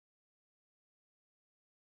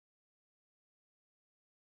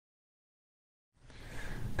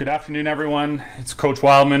Good afternoon, everyone. It's Coach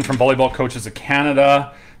Wildman from Volleyball Coaches of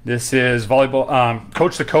Canada. This is Volleyball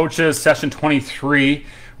Coach to Coaches, session 23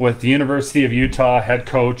 with the University of Utah head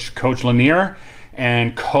coach, Coach Launiere,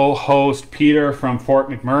 and co-host Peter from Fort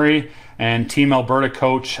McMurray, and Team Alberta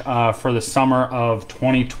coach for the summer of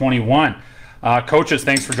 2021. Coaches,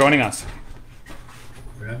 thanks for joining us.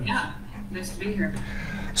 Yeah, nice to be here.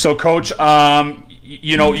 So, Coach,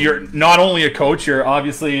 you know, you're not only a coach, you're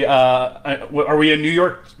obviously, are we a New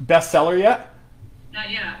York bestseller yet? Not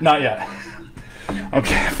yet. Not yet.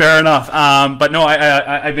 Okay, fair enough. But no,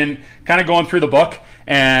 I've been kind of going through the book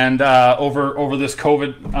and over this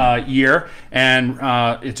COVID year, and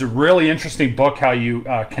it's a really interesting book how you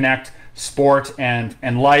connect sport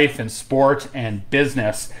and life and sport and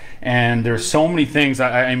business. And there's so many things.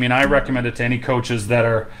 I mean, I recommend it to any coaches that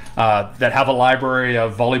are that have a library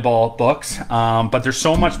of volleyball books. But there's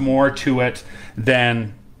so much more to it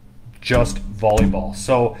than just volleyball.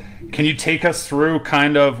 So can you take us through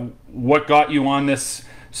kind of what got you on this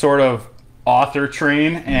sort of author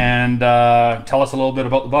train and tell us a little bit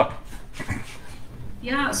about the book?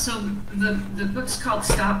 Yeah, so the book's called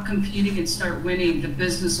Stop Competing and Start Winning, The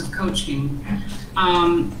Business of Coaching.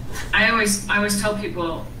 I always tell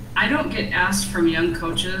people, I don't get asked from young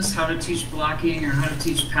coaches how to teach blocking or how to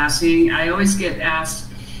teach passing. I always get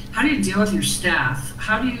asked, how do you deal with your staff?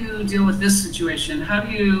 How do you deal with this situation? How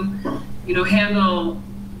do you handle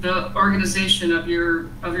the organization of your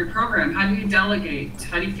program? How do you delegate?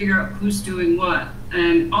 How do you figure out who's doing what?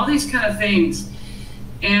 And all these kind of things.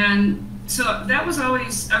 And so that was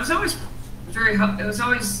always, I was always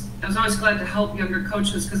glad to help younger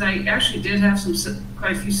coaches, because I actually did have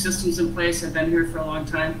quite a few systems in place. I've been here for a long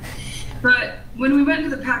time. But when we went to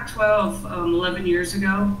the Pac-12 11 years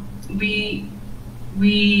ago, we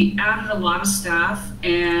added a lot of staff,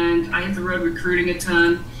 and I hit the road recruiting a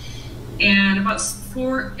ton. And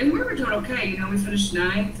and we were doing okay. You know, we finished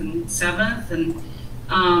 9th and 7th, and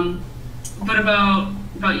but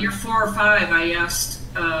about year 4 or 5, I asked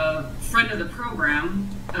a friend of the program,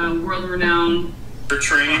 world-renowned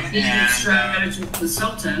business strategy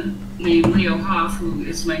consultant named Leo Hoff, who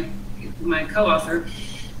is my co-author,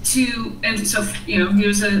 and so he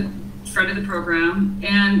was a friend of the program,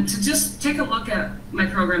 and to just take a look at my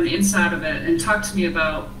program, the inside of it, and talk to me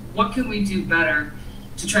about what can we do better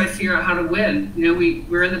to try to figure out how to win. You know,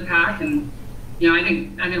 we're in the Pac, and I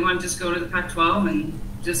didn't want to just go to the Pac-12 and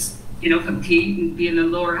just compete and be in the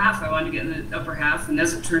lower half. I wanted to get in the upper half, and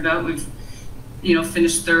as it turned out, we've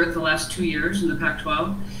finished 3rd the last 2 years in the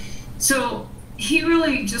Pac-12. So he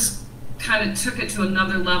really just kind of took it to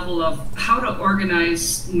another level of how to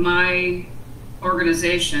organize my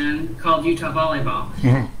organization called Utah Volleyball.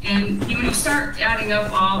 Mm-hmm. And when you start adding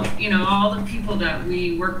up all the people that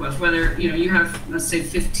we work with, whether you have, let's say,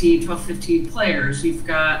 12, 15 players, you've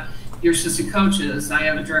got your assistant coaches, I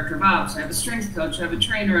have a director of ops, I have a strength coach, I have a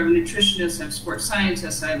trainer, I have a nutritionist, I have sports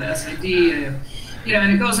scientists, I have a SID,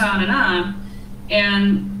 and it goes on and on.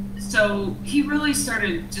 And so he really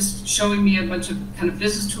started just showing me a bunch of kind of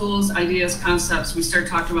business tools, ideas, concepts. We started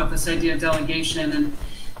talking about this idea of delegation, and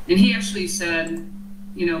he actually said,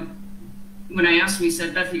 when I asked him, he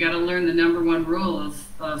said, Beth, you got to learn the #1 rule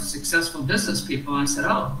of successful business people. And I said,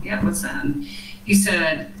 oh, yeah, what's that? And he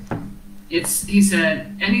said,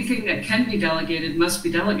 anything that can be delegated must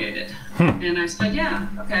be delegated. And I said, yeah,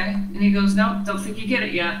 okay. And he goes, no, don't think you get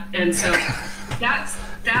it yet. And so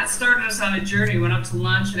that started us on a journey. Went up to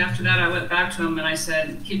lunch, and after that I went back to him and I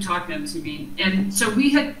said, keep talking to me. And so we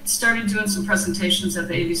had started doing some presentations at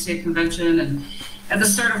the AVCA convention, and at the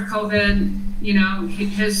start of COVID,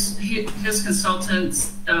 his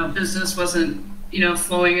consultant's business wasn't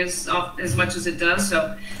flowing as much as it does.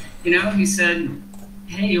 So he said,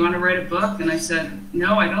 hey, you want to write a book? And I said,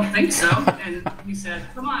 no, I don't think so. And he said,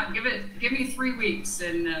 come on, give me 3 weeks.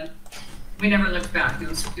 And we never looked back. It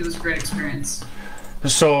was a great experience.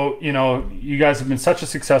 So, you guys have been such a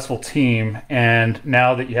successful team, and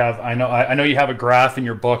now that you have, I know you have a graph in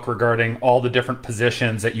your book regarding all the different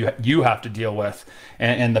positions that you have to deal with,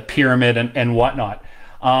 and the pyramid and whatnot.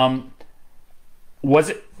 Was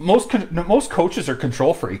it most coaches are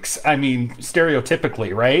control freaks? I mean,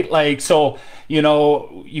 stereotypically, right? Like, so you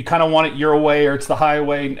kind of want it your way or it's the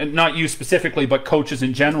highway. And not you specifically, but coaches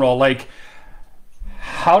in general. Like,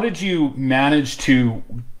 how did you manage to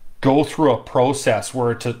go through a process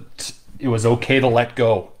where it was okay to let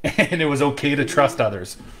go and it was okay to trust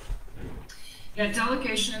others? Yeah,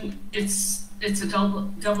 delegation, it's a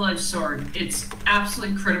double-edged sword. It's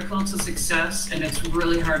absolutely critical to success, and it's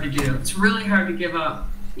really hard to do. It's really hard to give up,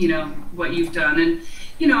 what you've done. And,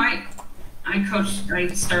 I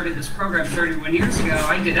I started this program 31 years ago.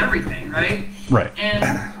 I did everything, right? Right.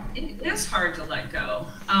 And it is hard to let go.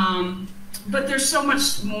 But there's so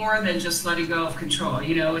much more than just letting go of control.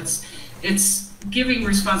 You know, it's giving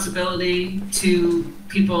responsibility to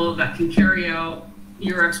people that can carry out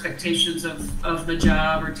your expectations of the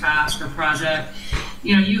job or task or project.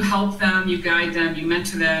 You know, you help them, you guide them, you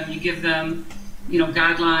mentor them, you give them, you know,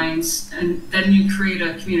 guidelines, and then you create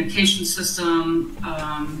a communication system,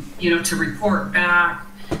 you know, to report back,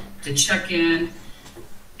 to check in.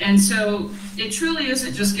 And so it truly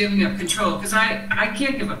isn't just giving up control, because I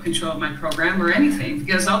can't give up control of my program or anything,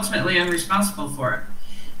 because ultimately I'm responsible for it.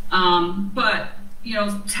 But, you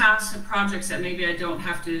know, tasks and projects that maybe I don't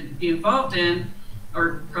have to be involved in,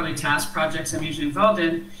 or probably task projects I'm usually involved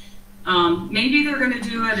in, maybe they're going to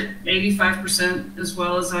do it at 85% as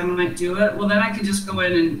well as I might do it. Well, then I can just go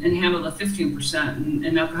in and handle the 15%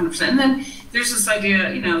 and not 100%. And then there's this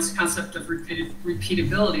idea, you know, this concept of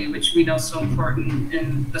repeatability, which we know is so important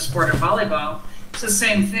in the sport of volleyball. It's the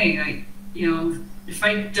same thing. You know, if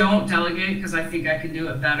I don't delegate because I think I can do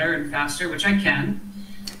it better and faster, which I can,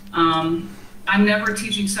 I'm never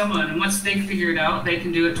teaching someone, and once they figure it out, they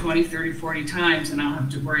can do it 20, 30, 40 times, and I don't have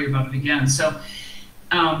to worry about it again. So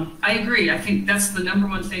I agree. I think that's the number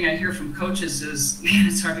one thing I hear from coaches is, man,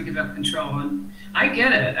 it's hard to give up control. And I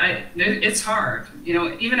get it. It's hard, you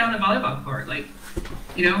know, even on the volleyball court, like,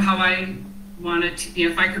 you know, how I wanted to, you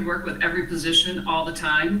know, if I could work with every position all the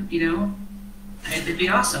time, you know, it'd be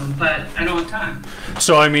awesome, but I don't have time.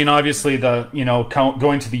 So, I mean, obviously you know,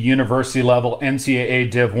 going to the university level,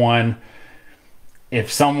 NCAA Div 1, if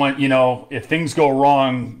someone, you know, if things go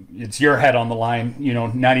wrong, it's your head on the line, you know,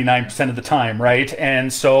 99% of the time, right?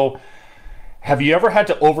 And so have you ever had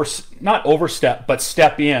to not overstep, but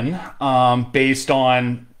step in based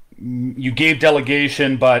on you gave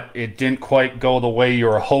delegation, but it didn't quite go the way you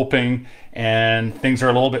were hoping, and things are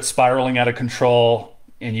a little bit spiraling out of control,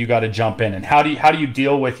 and you got to jump in? And how do you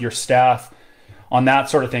deal with your staff on that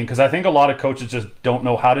sort of thing? Because I think a lot of coaches just don't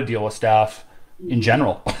know how to deal with staff in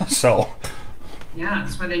general. So yeah,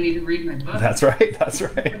 that's why they need to read my book. That's right. That's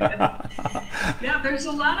right. Yeah, there's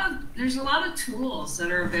a lot of tools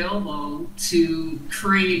that are available to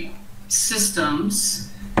create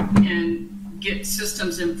systems and get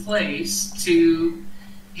systems in place to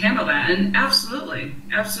handle that. And absolutely,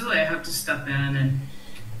 I have to step in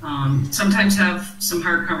and sometimes have some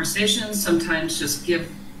hard conversations. Sometimes just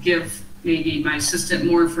give maybe my assistant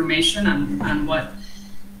more information on what,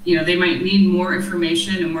 you know, they might need more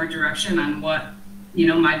information and more direction on what, you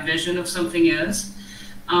know, my vision of something is.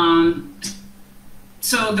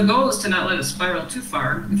 So the goal is to not let it spiral too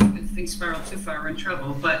far. If things spiral too far, we're in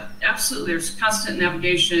trouble. But absolutely, there's constant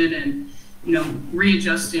navigation and, you know,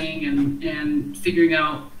 readjusting and figuring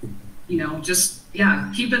out, you know, just, yeah,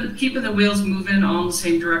 keeping the wheels moving all in the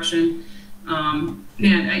same direction. Man,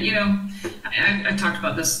 you know, I talked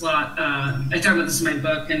about this a lot. I talk about this in my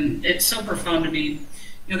book, and it's so profound to me.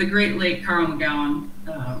 You know, the great late Carl McGowan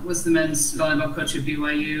was the men's volleyball coach at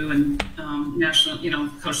BYU and national, you know,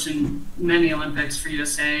 coached in many Olympics for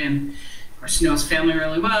USA, and of course, you know his family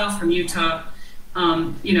really well from Utah.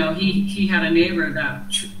 You know, he had a neighbor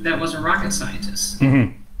that was a rocket scientist,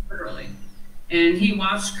 literally, and he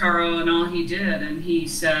watched Carl and all he did, and he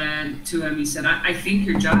said to him, he said, I think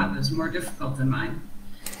your job is more difficult than mine.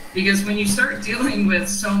 Because when you start dealing with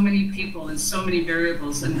so many people and so many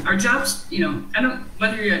variables, and our jobs, you know,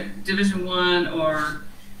 whether you're at Division I or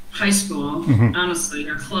high school, honestly,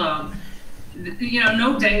 or club, you know,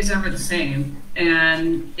 no day is ever the same,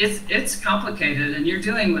 and it's complicated, and you're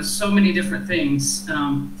dealing with so many different things.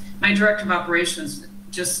 My director of operations,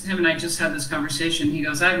 just him and I just had this conversation. He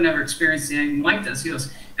goes, I've never experienced anything like this. He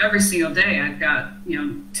goes, every single day I've got, you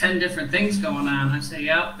know, 10 different things going on. I say,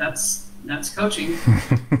 yeah, that's coaching.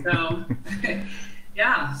 So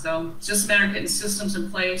yeah, so it's just a matter of getting systems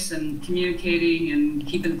in place and communicating and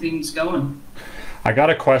keeping things going. I got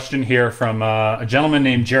a question here from a gentleman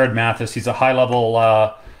named Jared Mathis. He's a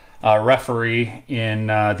high-level referee in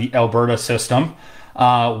the Alberta system.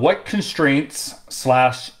 What constraints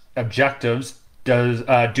 / objectives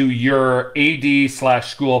do your AD /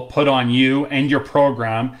 school put on you and your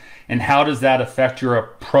program, and how does that affect your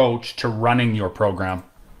approach to running your program?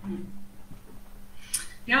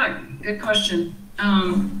 Yeah, good question.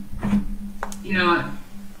 You know,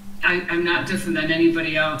 I'm not different than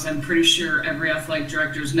anybody else. I'm pretty sure every athletic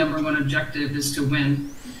director's #1 objective is to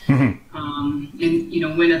win, and, you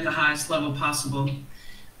know, win at the highest level possible.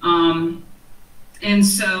 And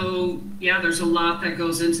so, yeah, there's a lot that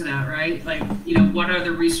goes into that, right? Like, you know, what are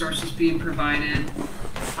the resources being provided?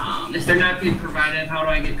 If they're not being provided, how do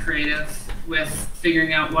I get creative with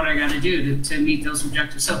figuring out what I got to do to meet those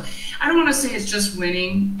objectives. So I don't want to say it's just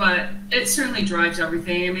winning, but it certainly drives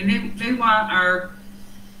everything. I mean, they want our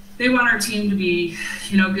team to be,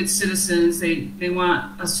 good citizens. They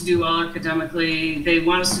want us to do well academically. They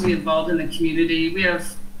want us to be involved in the community. We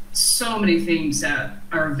have so many things that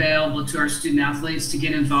are available to our student athletes to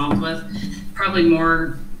get involved with, probably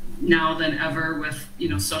more now than ever with,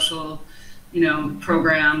 social,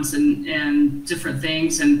 programs and different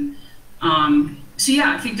things. And so,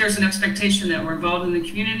 yeah, I think there's an expectation that we're involved in the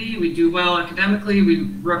community. We do well academically. We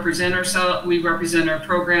represent ourselves. We represent our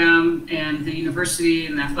program and the university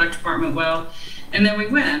and the athletic department well, and then we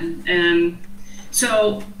win. And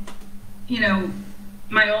so,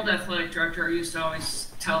 my old athletic director used to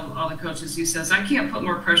always tell all the coaches, he says, I can't put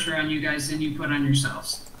more pressure on you guys than you put on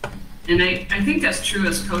yourselves. And I think that's true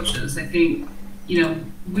as coaches. I think,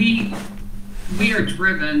 we are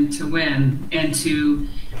driven to win and to,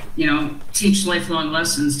 teach lifelong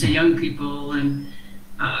lessons to young people and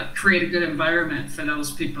create a good environment for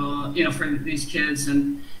those people, for these kids.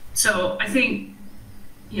 And so I think,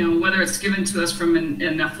 whether it's given to us from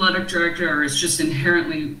an athletic director or it's just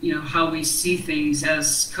inherently, how we see things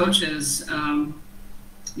as coaches,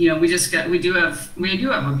 we do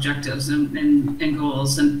have objectives and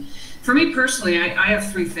goals. And for me personally, I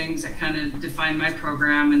have three things that kind of define my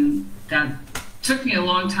program, and that took me a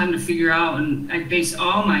long time to figure out, and I base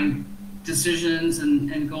all my decisions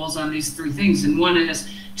and goals on these three things. And one is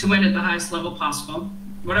to win at the highest level possible,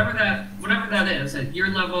 whatever that is, at your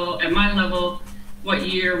level, at my level, what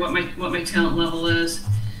year, what my talent level is,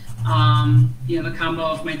 the combo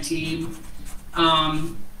of my team,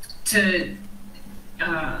 to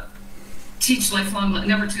teach lifelong.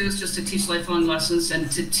 Number two is just to teach lifelong lessons and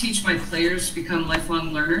to teach my players to become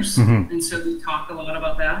lifelong learners. Mm-hmm. And so we talk a lot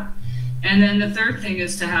about that. And then the third thing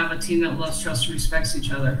is to have a team that loves, trusts, and respects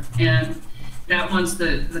each other. And that one's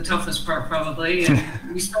the toughest part probably.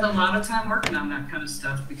 And we spend a lot of time working on that kind of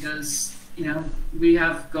stuff because, we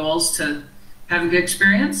have goals to have a good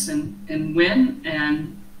experience and win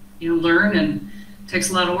and, learn, and it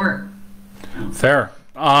takes a lot of work. Fair.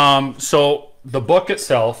 So the book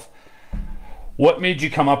itself, what made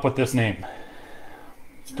you come up with this name?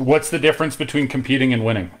 What's the difference between competing and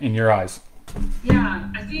winning in your eyes? Yeah,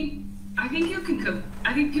 I think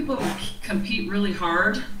people compete really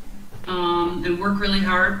hard and work really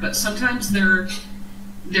hard, but sometimes they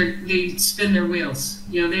spin their wheels.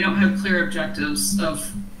 They don't have clear objectives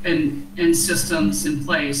and systems in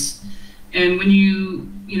place. And when you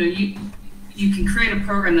can create a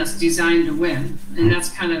program that's designed to win, and that's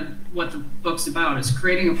kind of what the book's about, is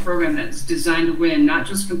creating a program that's designed to win, not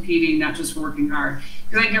just competing, not just working hard.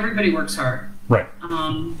 Because I think everybody works hard. Right.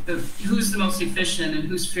 Who's the most efficient and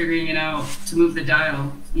who's figuring it out to move the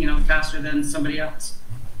dial, faster than somebody else.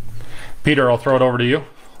 Peter, I'll throw it over to you.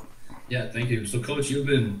 Yeah, thank you. So, Coach, you've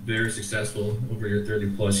been very successful over your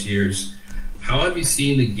 30-plus years. How have you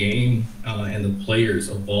seen the game and the players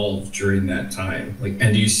evolve during that time?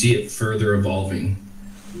 And do you see it further evolving?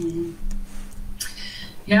 Mm-hmm.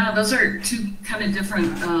 Yeah, those are two kind of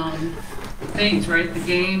different things, right? The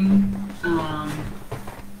game.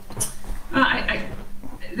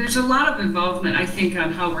 There's a lot of involvement, I think,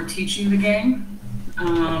 on how we're teaching the game.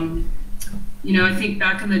 I think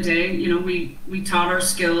back in the day, we taught our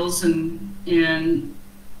skills and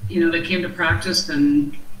they came to practice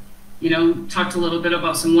and, talked a little bit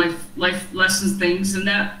about some life lessons things, and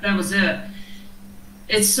that was it.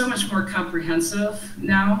 It's so much more comprehensive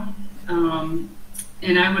now. And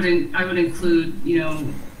I would include,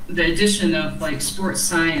 the addition of sports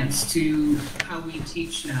science to how we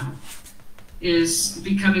teach now is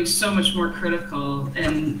becoming so much more critical,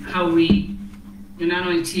 and how we not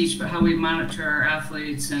only teach, but how we monitor our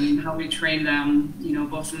athletes and how we train them,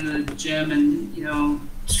 both in the gym and,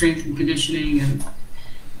 strength and conditioning. And,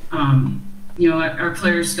 our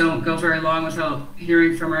players don't go very long without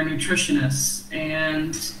hearing from our nutritionists,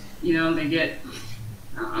 and, they get,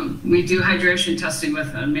 we do hydration testing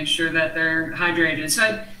with them, make sure that they're hydrated.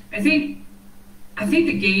 So I think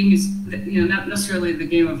the game is, not necessarily the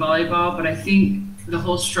game of volleyball, but I think the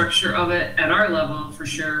whole structure of it at our level, for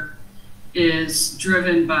sure, is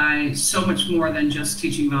driven by so much more than just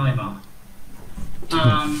teaching volleyball.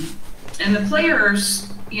 And the players,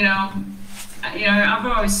 I've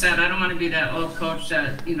always said I don't want to be that old coach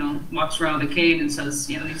that, walks around with a cane and says,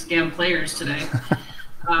 these damn players today.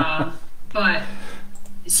 But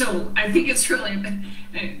so I think it's really,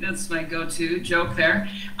 that's my go-to joke there.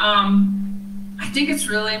 I think it's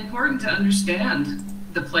really important to understand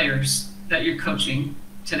the players that you're coaching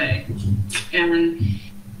today. And,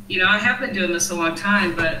 I have been doing this a long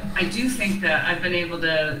time, but I do think that I've been able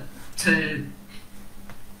to to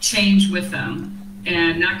change with them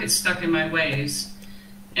and not get stuck in my ways.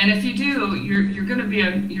 And if you do, you're going to be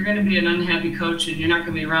an unhappy coach, and you're not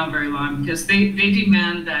going to be around very long, because they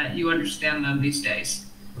demand that you understand them these days.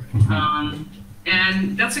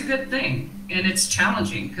 And that's a good thing. And it's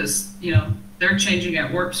challenging because, you know, they're changing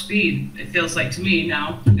at warp speed, it feels like to me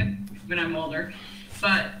now when I'm older.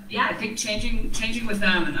 But yeah, I think changing with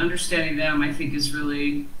them and understanding them, I think, is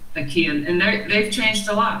really a key. And they've changed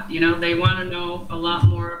a lot. You know, they want to know a lot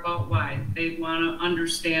more about why. They want to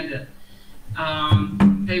understand it.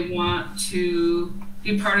 They want to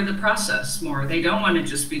be part of the process more. They don't want to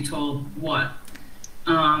just be told what.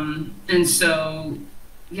 And so,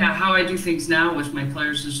 yeah, how I do things now with my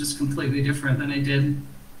players is just completely different than I did,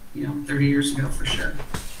 you know, 30 years ago, for sure.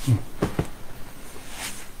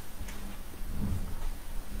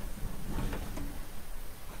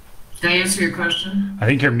 Did I answer your question? I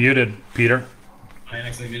think you're muted, Peter. I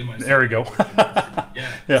actually muted myself. There we go.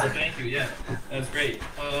 Yeah. Yeah. So thank you. Yeah, that's great.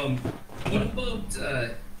 What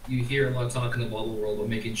about you hear a lot talk in the volleyball world about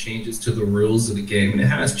making changes to the rules of the game, and it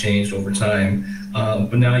has changed over time.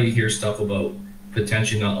 But now you hear stuff about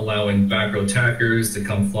potentially not allowing back row attackers to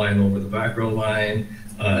come flying over the back row line.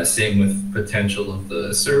 Same with potential of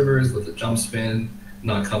the servers with the jump spin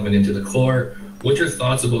not coming into the court. What's your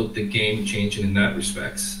thoughts about the game changing in that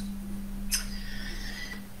respect?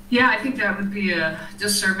 Yeah, I think that would be a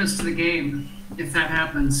disservice to the game if that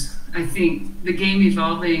happens. I think the game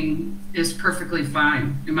evolving is perfectly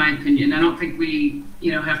fine, in my opinion. I don't think we,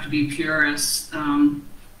 you know, have to be purists. I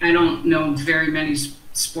don't know very many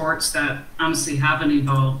sports that honestly haven't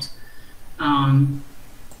evolved.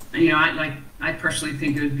 You know, I personally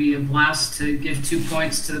think it would be a blast to give 2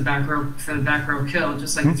 points to the back row for the back row kill,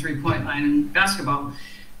 just like the 3-point line in basketball.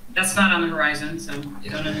 That's not on the horizon, so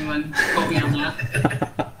don't anyone quote me on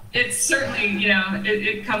that. It's certainly, you know,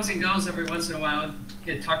 it comes and goes every once in a while,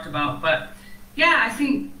 get talked about. But yeah,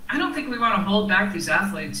 I don't think we want to hold back these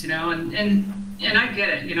athletes, you know, and I get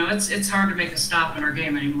it, you know, it's hard to make a stop in our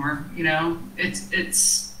game anymore, you know.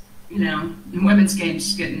 It's you know, the women's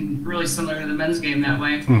game's getting really similar to the men's game that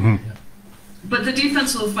way. But the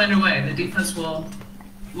defense will find a way. The defense will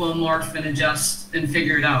morph and adjust and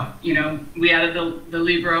figure it out. You know, we added the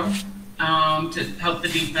libero to help the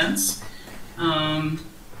defense.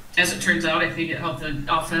 As it turns out, I think it helped the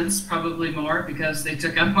offense probably more because they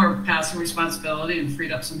took on more passing responsibility and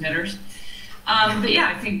freed up some hitters. But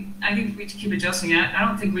yeah, I think we keep adjusting it. I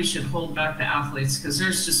don't think we should hold back the athletes, because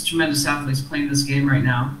there's just tremendous athletes playing this game right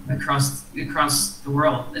now across the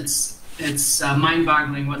world. It's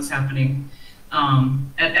mind-boggling what's happening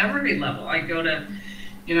at every level. I go to,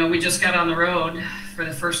 you know, we just got on the road for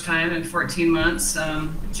the first time in 14 months,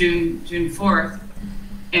 June 4th,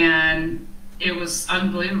 and it was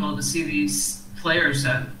unbelievable to see these players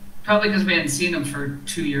that, probably because we hadn't seen them for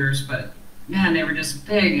 2 years, but man, they were just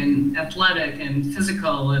big and athletic and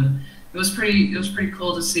physical, and it was pretty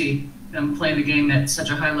cool to see them play the game at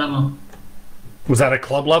such a high level. Was that a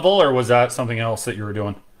club level, or was that something else that you were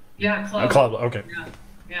doing? Yeah, club. A club, okay.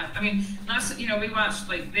 Yeah. I mean, you know, we watched,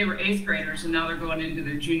 like, they were 8th graders and now they're going into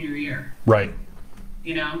their junior year. Right.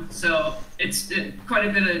 You know, so quite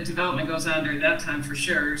a bit of development goes on during that time for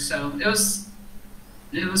sure. So it was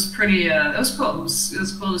pretty, it was cool. It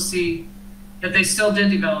was cool to see that they still did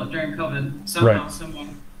develop during COVID somehow, somewhere.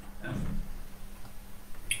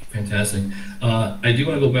 Fantastic. I do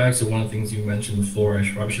want to go back to one of the things you mentioned before. I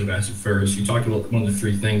probably should have asked you first. You talked about one of the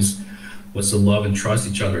 3 things was to love and trust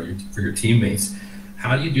each other for your teammates.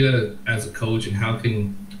 How do you do that as a coach, and how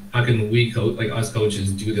can we, like us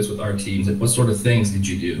coaches, do this with our teams? Like, what sort of things did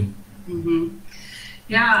you do?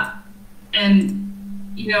 Yeah,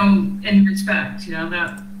 and you know, and respect. You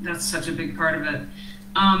know, that's such a big part of it.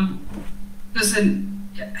 Listen,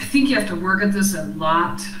 I think you have to work at this a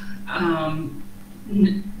lot.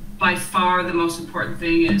 By far, the most important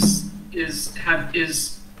thing is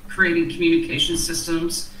creating communication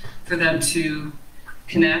systems for them to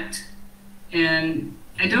connect. And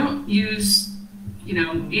I don't use, you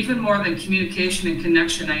know, even more than communication and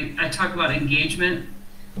connection, I talk about engagement.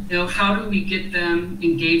 You know, how do we get them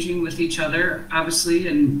engaging with each other, obviously,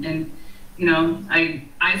 and you know,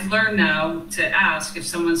 I've learned now to ask if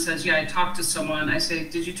someone says, yeah, I talked to someone, I say,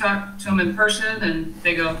 did you talk to them in person? And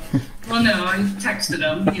they go, well, no, I texted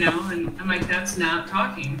them, you know, and I'm like, that's not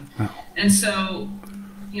talking. And so,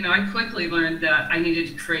 you know, I quickly learned that I needed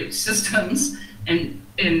to create systems and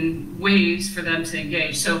in ways for them to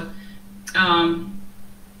engage. So,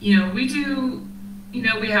 you know, we do, you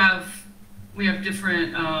know, we have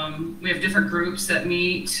different groups that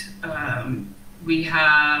meet. We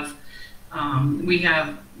have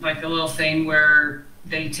like a little thing where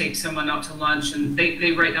they take someone out to lunch, and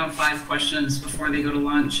they write down 5 questions before they go to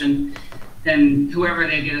lunch, and then whoever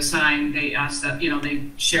they get assigned, they ask that, they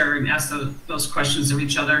share and ask those questions of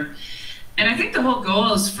each other. And I think the whole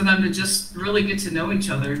goal is for them to just really get to know each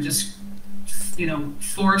other, just,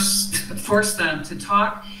 force them to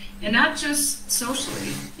talk, and not just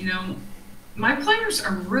socially. My players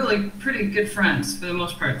are really pretty good friends for the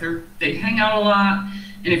most part. They hang out a lot,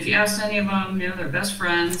 and if you ask any of them, they're best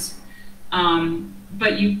friends.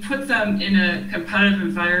 But you put them in a competitive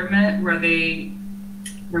environment where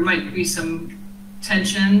there might be some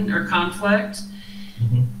tension or conflict.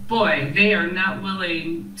 Mm-hmm. Boy, they are not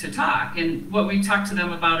willing to talk. And what we talk to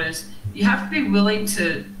them about is you have to be willing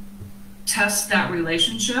to test that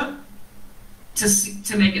relationship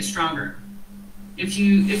to make it stronger. If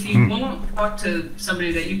you won't talk to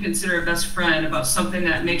somebody that you consider a best friend about something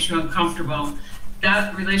that makes you uncomfortable,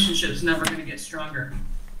 that relationship is never going to get stronger.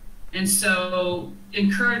 And so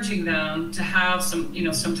encouraging them to have some,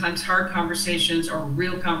 sometimes hard conversations or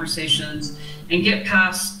real conversations, and get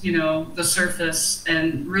past, the surface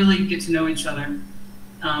and really get to know each other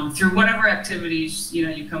through whatever activities,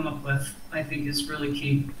 you come up with, I think is really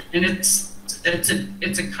key. And it's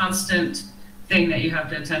a constant thing that you have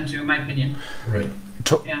to attend to, in my opinion. Right.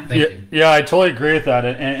 Yeah, I totally agree with that.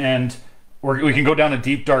 And we can go down a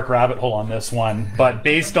deep, dark rabbit hole on this one. But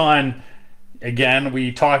based on, again,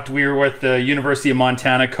 we were with the University of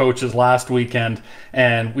Montana coaches last weekend,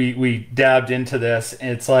 and we dabbed into this.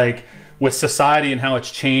 It's like, with society and how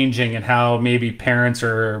it's changing, and how maybe parents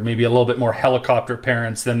are maybe a little bit more helicopter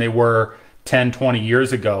parents than they were 10, 20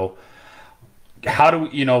 years ago. How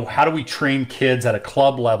do we train kids at a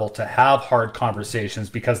club level to have hard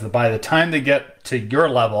conversations? Because by the time they get to your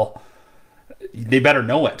level, they better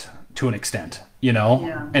know it to an extent,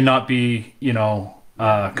 and not be,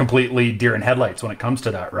 completely deer in headlights when it comes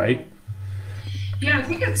to that, right? Yeah, I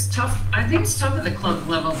think it's tough. I think it's tough at the club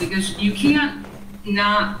level, because you can't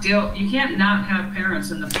not have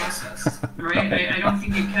parents in the process, right? I don't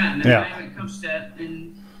think you can. I haven't coached it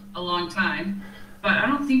in a long time, but I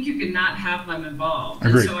don't think you can not have them involved.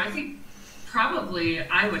 Agreed. And so I think probably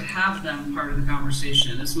I would have them part of the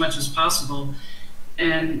conversation as much as possible,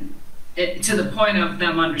 and to the point of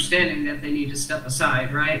them understanding that they need to step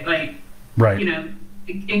aside, right? Right.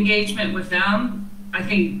 Engagement with them, I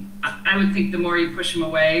would think the more you push them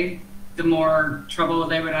away, the more trouble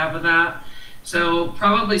they would have with that. So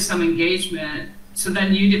probably some engagement, so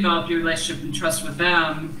then you develop your relationship and trust with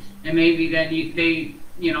them, and maybe then they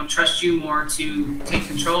trust you more to take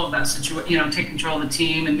control of that situation, take control of the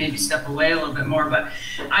team, and maybe step away a little bit more. But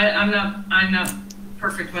I'm not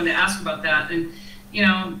perfect one to ask about that. And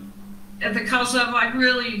at the college level,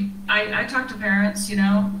 I talk to parents.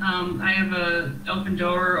 I have a open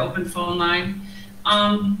door, open phone line,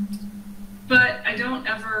 but I don't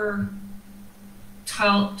ever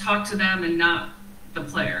talk to them and not the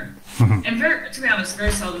player. Mm-hmm. And to be honest,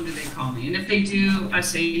 very seldom do they call me. And if they do, I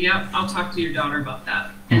say, yep, I'll talk to your daughter about that.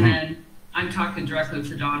 Mm-hmm. And then I'm talking directly with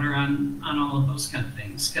the daughter on all of those kind of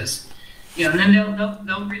things, because and then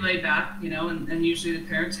they'll relay back, and usually the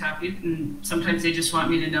parent's happy, and sometimes they just want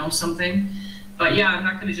me to know something. But yeah, I'm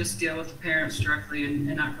not going to just deal with the parents directly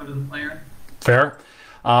and not go to the player. Fair.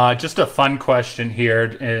 Just a fun question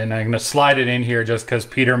here, and I'm going to slide it in here just because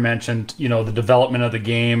Peter mentioned, the development of the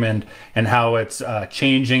game and how it's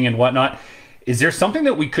changing and whatnot. Is there something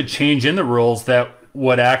that we could change in the rules that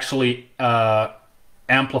would actually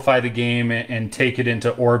amplify the game and take it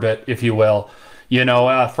into orbit, if you will?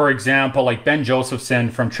 For example, like Ben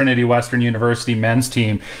Josephson from Trinity Western University men's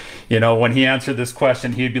team, when he answered this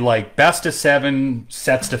question, he'd be like, best of 7,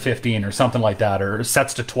 sets to 15 or something like that, or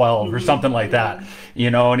sets to 12 or something like that,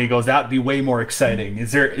 and he goes, that'd be way more exciting.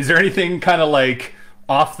 Is there anything kind of like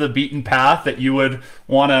off the beaten path that you would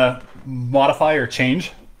want to modify or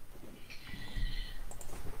change?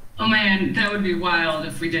 Oh man, that would be wild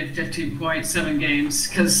if we did 15.7 games,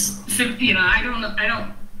 because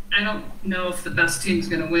I don't know if the best team's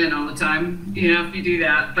going to win all the time, if you do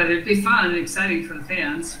that, but it'd be fun and exciting for the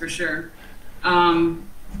fans, for sure. I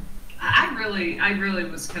really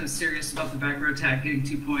was kind of serious about the back row attack getting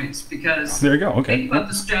 2 points, because there you go. Okay. Think about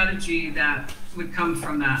the strategy that would come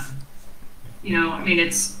from that.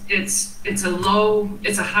 It's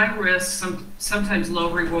a high risk, sometimes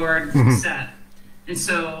low reward set, and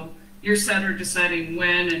so your setter deciding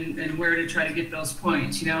when and where to try to get those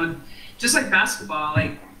points. And just like basketball,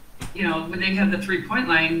 when they had the 3-point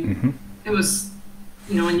line, it was,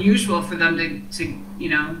 unusual for them to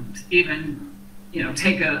even,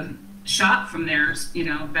 take a shot from theirs,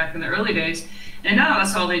 back in the early days. And now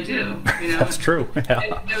that's all they do. That's true.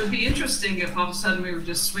 Yeah. It would be interesting if all of a sudden we were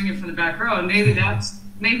just swinging from the back row, and maybe that's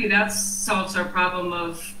maybe that solves our problem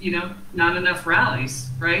of, not enough rallies,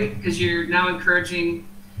 right? Because you're now encouraging,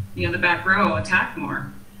 the back row attack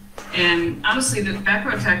more. And honestly, the back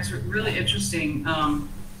row attack is really interesting.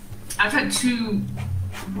 I've had two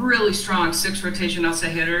really strong 6 rotation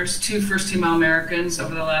outside hitters, 2 first-team All-Americans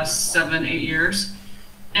over the last 7-8 years.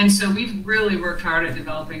 And so we've really worked hard at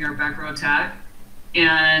developing our back row attack.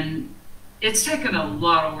 And it's taken a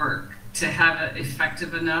lot of work to have it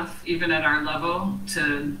effective enough, even at our level,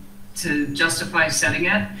 to justify setting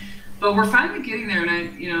it. But we're finally getting there,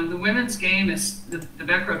 and the women's game is the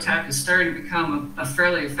back row attack is starting to become a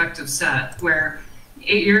fairly effective set. Where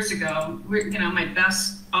 8 years ago, my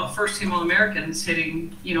best first team All-Americans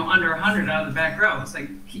hitting under 100 out of the back row. It's like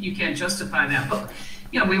you can't justify that, but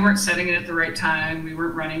we weren't setting it at the right time. We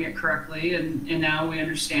weren't running it correctly, and now we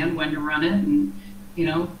understand when to run it, and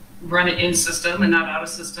run it in system and not out of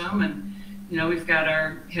system, and we've got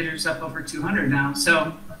our hitters up over 200 now.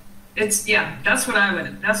 So that's what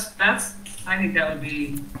I think that would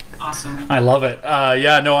be awesome. I love it. I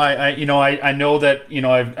know that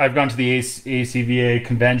I've gone to the ACVA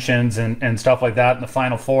conventions and stuff like that in the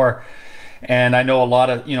Final Four, and I know a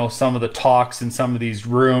lot of some of the talks in some of these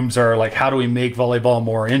rooms are like, how do we make volleyball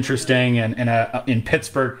more interesting? And in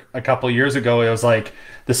Pittsburgh a couple of years ago, it was like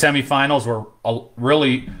the semifinals were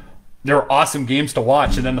they were awesome games to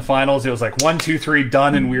watch, and then the finals, it was like 1, 2, 3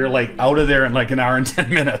 done, and we were like out of there in like an hour and 10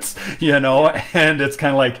 minutes, and it's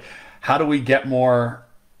kind of like, how do we get more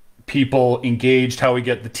people engaged? How we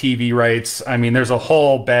get the TV rights? I mean, there's a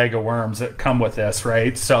whole bag of worms that come with this,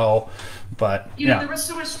 right? So, but there was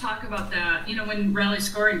so much talk about that. When rally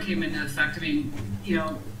scoring came into effect, we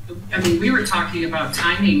were talking about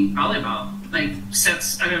timing volleyball, like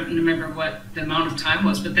sets. I don't remember what the amount of time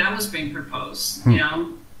was, but that was being proposed.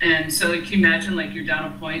 And so, can you imagine, like, you're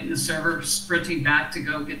down a point and the server sprinting back to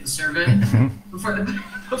go get the serve in before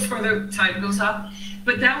the time goes off.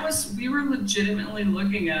 But we were legitimately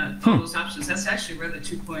looking at all those options. That's actually where the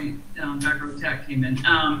 2-point back row attack came in.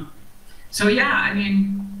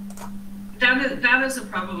 That is a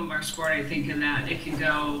problem of our sport, I think, in that it can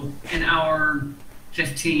go an hour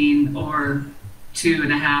 15 or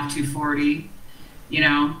 2.5, 2:40.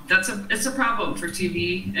 It's a problem for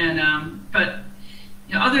TV. And but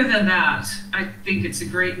other than that, I think it's a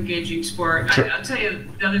great engaging sport. Sure. I'll tell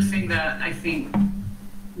you the other thing that I think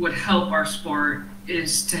would help our sport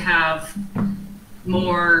is to have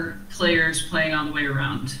more players playing all the way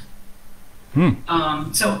around.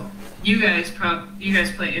 So you guys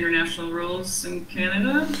play international rules in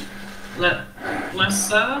Canada? Less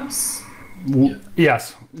subs?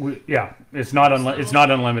 Yes. It's not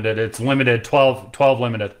unlimited. It's limited, 12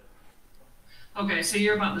 limited. Okay, so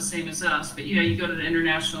you're about the same as us, but you go to the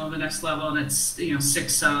international, the next level, and it's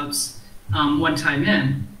 6 subs, 1 time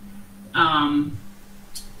in,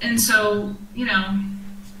 and so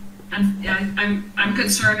I'm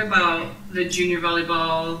concerned about the junior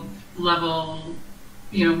volleyball level,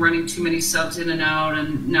 running too many subs in and out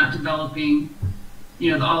and not developing,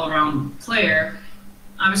 the all-around player.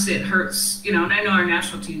 Obviously, it hurts, and I know our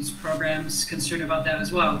national team's program is concerned about that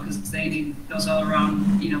as well because they need those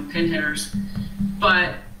all-around, pin hitters.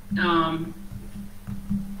 But,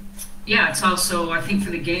 it's also, I think,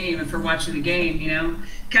 for the game and for watching the game,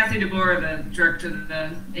 Kathy DeBoer, the director of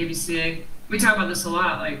the ABCA, we talk about this a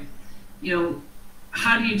lot, like,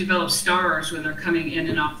 how do you develop stars when they're coming in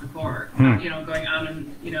and off the court, going on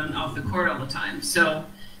and off the court all the time? So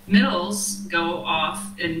middles go off,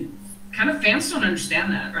 and kind of fans don't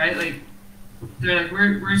understand that, right? Like, they're like,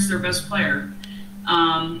 where's their best player?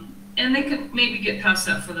 And they could maybe get past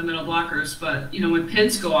that for the middle blockers, but when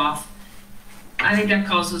pins go off, I think that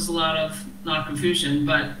causes a lot of confusion.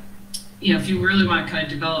 But if you really want to kind of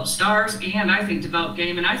develop stars, and I think develop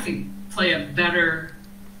game, and I think play a better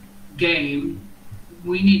game,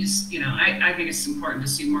 we need to, I think it's important to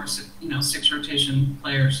see more, 6 rotation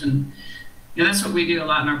players, and that's what we do a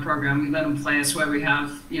lot in our program. We let them play. That's why we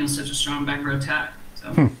have such a strong back row attack.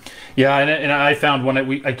 So. Yeah, and I found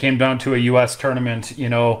when I came down to a U.S. tournament,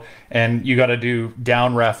 and you got to do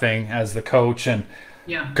down reffing as the coach, and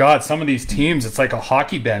God, some of these teams, it's like a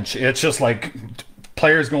hockey bench. It's just like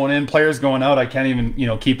players going in, players going out. I can't even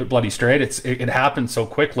keep it bloody straight. It happens so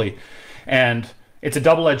quickly, and it's a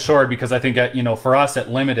double-edged sword because I think for us at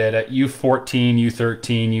limited at U14,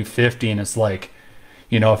 U13, U15, it's like,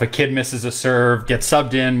 if a kid misses a serve, gets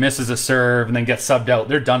subbed in, misses a serve, and then gets subbed out,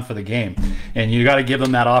 they're done for the game. And you got to give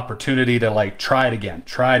them that opportunity to like try it again.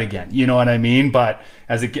 You know what I mean? But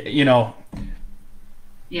as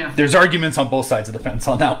there's arguments on both sides of the fence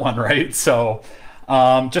on that one, right? So,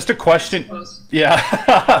 Just a question.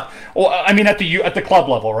 Yeah. Well, I mean, at the club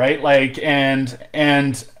level, right? Like, and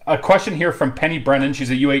a question here from Penny Brennan. She's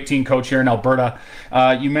a U18 coach here in Alberta.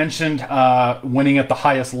 You mentioned winning at the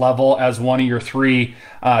highest level as one of your three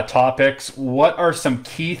topics. What are some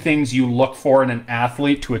key things you look for in an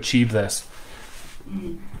athlete to achieve this?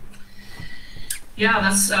 Yeah,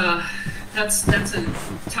 that's a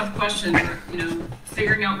tough question. You know,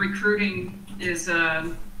 figuring out recruiting is.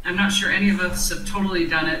 I'm not sure any of us have totally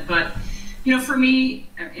done it, but you know, for me,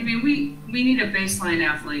 I mean, we need a baseline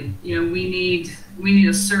athlete. You know, we need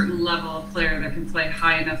a certain level of player that can play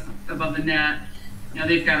high enough above the net. You know,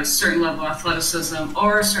 they've got a certain level of athleticism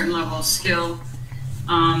or a certain level of skill.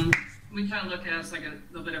 We kind of look at it as like a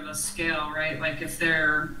little bit of a scale, right? Like if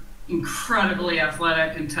they're incredibly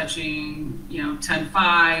athletic and touching, you know,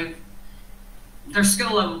 10-5, their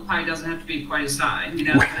skill level probably doesn't have to be quite as high. You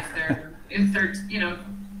know, if they're you know,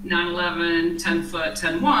 9'11", 10 foot,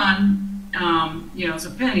 10'1", you know, as a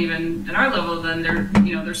pin, even at our level, then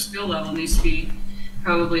their skill level needs to be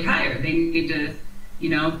probably higher. They need to, you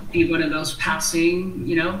know, be one of those passing,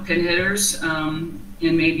 you know, pin hitters, and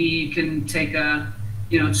maybe you can take a,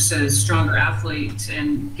 you know, just a stronger athlete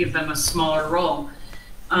and give them a smaller role.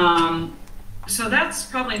 So that's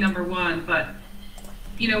probably number one. But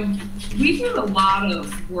you know, we do a lot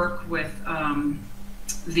of work with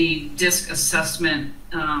the DISC assessment,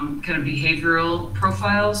 kind of behavioral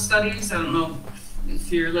profile studies. I don't know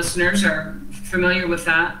if your listeners are familiar with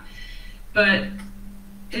that, but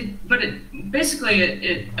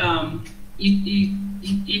basically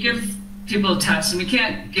you give people a test, and we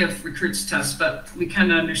can't give recruits tests, but we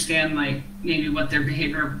kind of understand like maybe what their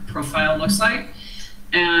behavior profile looks like.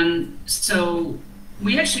 And so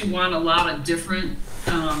we actually want a lot of different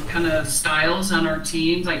kind of styles on our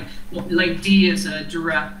teams. Like D is a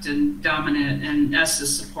direct and dominant, and S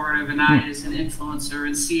is supportive, and I is an influencer,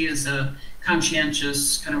 and C is a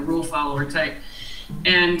conscientious kind of rule follower type.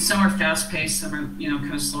 And some are fast paced, some are, you know,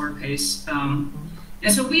 kind of slower paced. And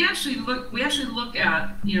so we actually look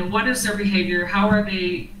at, you know, what is their behavior, how are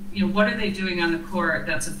they, you know, what are they doing on the court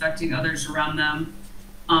that's affecting others around them.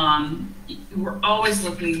 We're always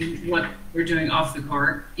looking what we're doing off the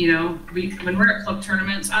court. You know, when we're at club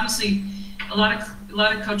tournaments, honestly, a lot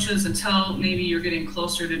of coaches, until maybe you're getting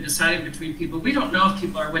closer to deciding between people, we don't know if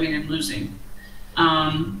people are winning and losing.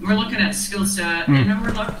 We're looking at skill set, and then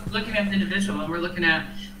we're looking at the individual, and we're looking at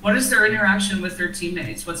what is their interaction with their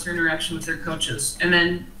teammates, what's their interaction with their coaches, and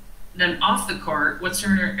then off the court, what's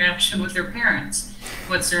their interaction with their parents,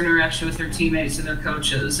 what's their interaction with their teammates and their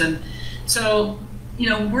coaches. And so, you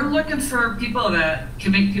know, we're looking for people that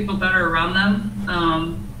can make people better around them.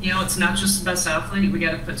 You know, it's not just the best athlete. We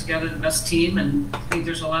got to put together the best team, and I think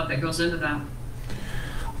there's a lot that goes into that.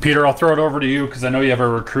 Peter, I'll throw it over to you because I know you have a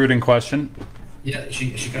recruiting question. Yeah, she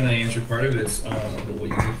kind of answered part of it about what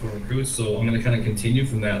you do for recruits. So I'm going to kind of continue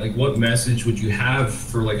from that. Like, what message would you have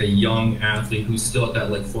for like a young athlete who's still at that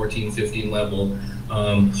like 14, 15 level,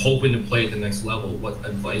 hoping to play at the next level? What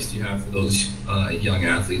advice do you have for those young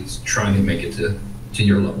athletes trying to make it to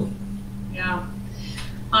your level? Yeah.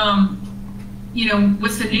 You know,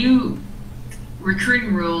 with the new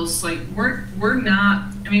recruiting rules, like we're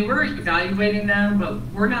not, I mean, we're evaluating them, but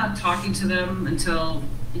we're not talking to them until,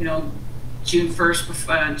 you know, June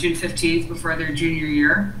 1st, June 15th, before their junior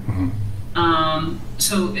year. Mm-hmm.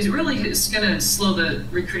 So it really is going to slow the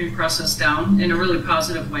recruiting process down in a really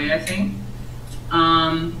positive way, I think.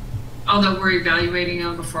 Although we're evaluating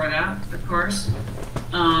them before that, of course.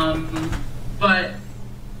 But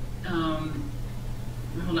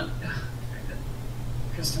hold on.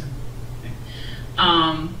 Krista.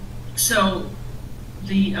 So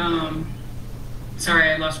the sorry,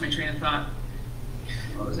 I lost my train of thought.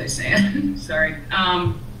 What was I saying? Sorry.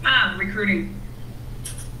 Recruiting.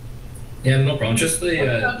 Yeah, no problem. Just the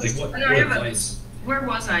like what advice? Where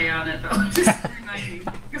was I on it though? Just remind me,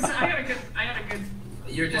 because I had a good.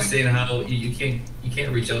 You're just saying how you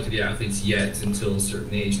can't reach out to the athletes yet until a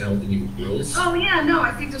certain age now with the new rules. Oh yeah, no,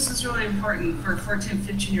 I think this is really important for 14,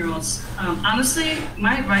 15-year-olds. Honestly,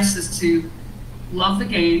 my advice is to love the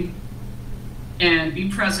game and be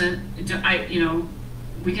present.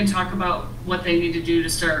 We can talk about what they need to do to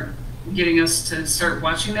start getting us to start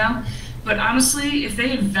watching them. But honestly, if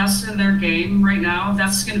they invest in their game right now,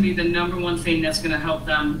 that's going to be the number one thing that's going to help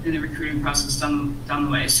them in the recruiting process down the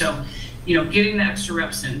way. So, you know, getting the extra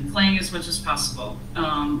reps in, playing as much as possible,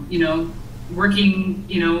 you know, working,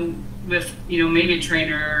 you know, with, you know, maybe a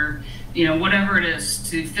trainer, you know, whatever it is,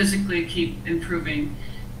 to physically keep improving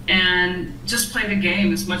and just play the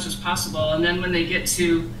game as much as possible. And then when they get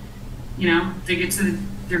to, you know, they get to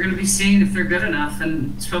they're going to be seeing if they're good enough.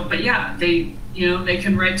 And so, but yeah, they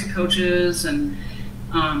can write to coaches, and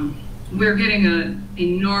we're getting an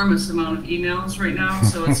enormous amount of emails right now,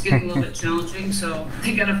 so it's getting a little bit challenging. So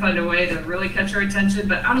they got to find a way to really catch our attention.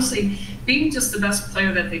 But honestly, being just the best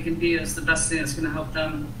player that they can be is the best thing that's going to help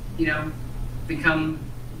them,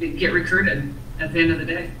 get recruited at the end of the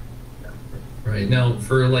day. Right. Now,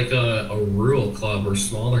 for like a rural club or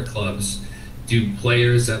smaller clubs, do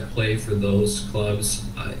players that play for those clubs,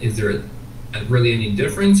 is there really any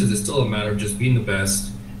difference? Is it still a matter of just being the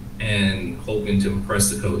best and hoping to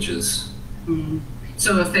impress the coaches? Mm-hmm.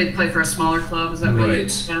 So if they play for a smaller club, is that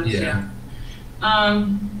right? Yeah.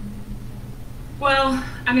 Well,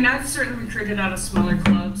 I mean, I've certainly recruited out of smaller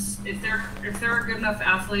clubs. If they're a good enough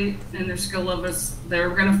athlete and their skill levels, they're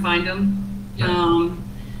going to find them. Yeah.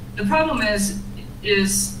 The problem is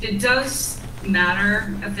it does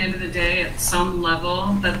matter at the end of the day at some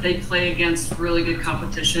level that they play against really good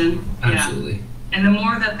competition. Absolutely. Yeah. And the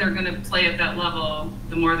more that they're going to play at that level,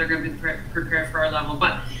 the more they're going to be prepared for our level.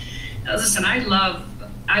 But listen, I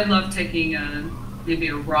love taking maybe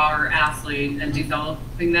a rawer athlete and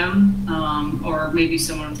developing them, or maybe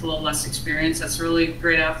someone with a little less experience that's a really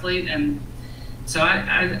great athlete. And so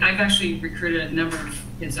I've actually recruited a number of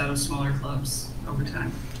kids out of smaller clubs over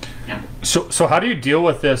time. Yeah. So how do you deal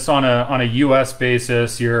with this on a U.S.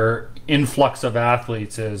 basis? Your influx of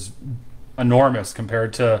athletes is enormous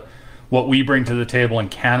compared to what we bring to the table in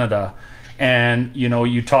Canada. And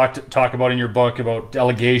you talk about in your book about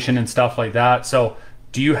delegation and stuff like that. So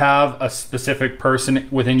do you have a specific person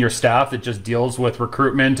within your staff that just deals with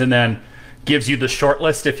recruitment and then gives you the short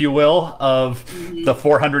list, if you will, of the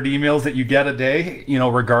 400 emails that you get a day,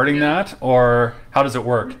 regarding that? Or how does it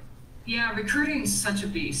work? Yeah, recruiting is such a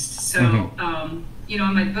beast. So, in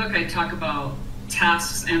my book, I talk about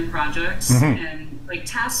tasks and projects, and like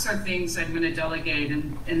tasks are things I'm going to delegate,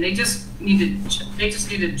 and they just need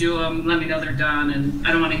to do them, let me know they're done, and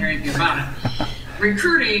I don't want to hear anything about it.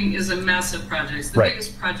 Recruiting is a massive project. It's the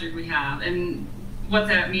biggest project we have, and what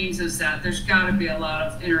that means is that there's got to be a lot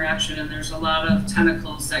of interaction, and there's a lot of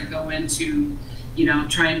tentacles that go into,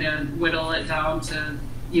 trying to whittle it down to,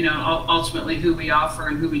 ultimately who we offer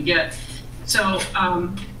and who we get. So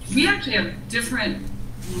we actually have different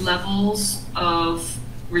levels of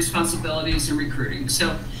responsibilities in recruiting.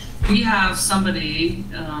 So we have somebody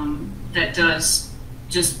that does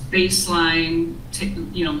just baseline,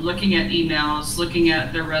 looking at emails, looking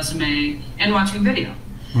at their resume, and watching video.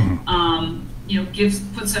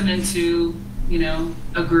 Puts them into,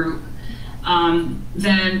 a group.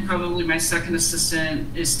 Then probably my second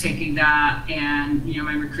assistant is taking that, and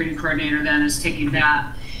my recruiting coordinator then is taking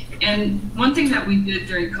that. And one thing that we did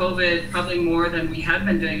during COVID, probably more than we had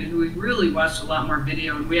been doing, is we really watched a lot more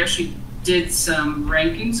video, and we actually did some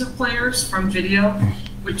rankings of players from video,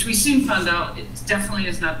 which we soon found out it definitely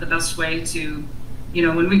is not the best way to,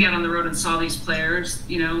 when we got on the road and saw these players,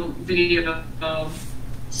 video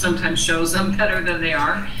sometimes shows them better than they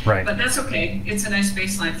are. Right. But that's okay. It's a nice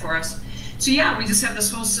baseline for us. So yeah, we just have this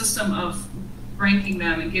whole system of ranking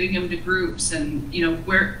them and getting them to groups, and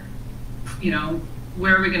where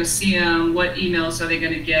are we going to see them? What emails are they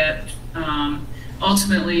going to get?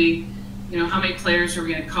 Ultimately, how many players are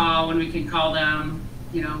we going to call when we can call them?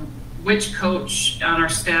 Which coach on our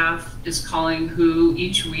staff is calling who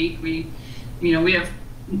each week? We have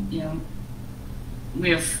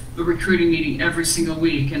a recruiting meeting every single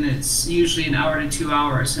week, and it's usually an hour to 2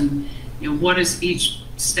 hours. And what is each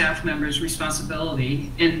staff member's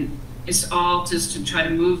responsibility? And it's all just to try to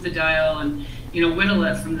move the dial and whittle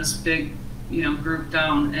it from this big group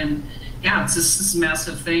down. And yeah, it's just this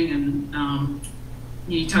massive thing. And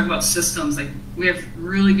you talk about systems, like we have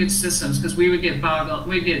really good systems, because we would get bogged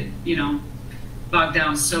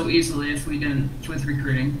down so easily if we didn't with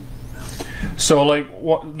recruiting. So like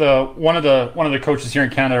one of the coaches here in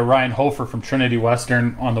Canada, Ryan Hofer from Trinity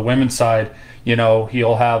Western on the women's side,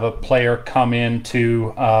 he'll have a player come in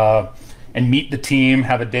to and meet the team,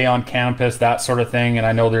 have a day on campus, that sort of thing. And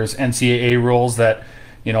I know there's NCAA rules that,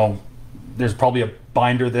 there's probably a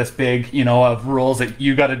binder this big, of rules that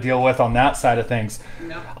you got to deal with on that side of things.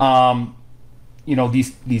 Yep.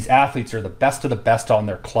 These athletes are the best of the best on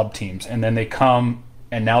their club teams, and then they come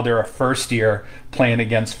and now they're a first year playing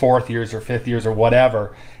against fourth years or fifth years or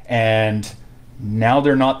whatever, and now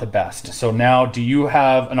they're not the best. So now, do you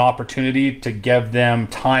have an opportunity to give them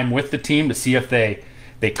time with the team to see if they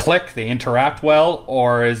click, they interact well,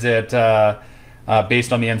 or is it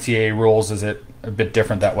based on the NCAA rules? Is it a bit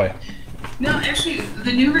different that way? No, actually,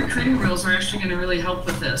 the new recruiting rules are actually going to really help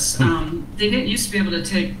with this. They didn't used to be able to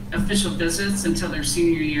take official visits until their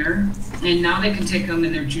senior year, and now they can take them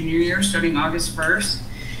in their junior year starting August 1st.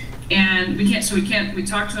 And we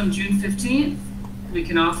talk to them June 15th. We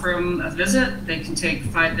can offer them a visit. They can take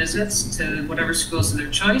 5 visits to whatever schools of their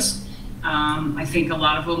choice. I think a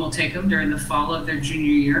lot of them will take them during the fall of their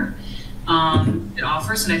junior year. It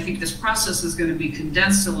offers, and I think this process is going to be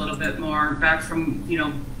condensed a little bit more. Back in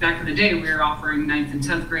the day, we were offering 9th and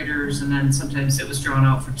 10th graders, and then sometimes it was drawn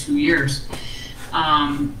out for 2 years.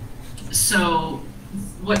 So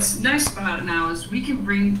what's nice about it now is we can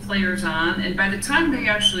bring players on, and by the time they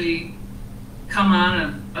actually come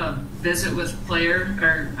on a visit with a player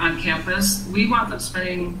or on campus, we want them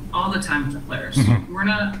spending all the time with the players. Mm-hmm. We're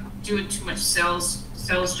not doing too much sales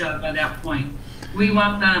job by that point. We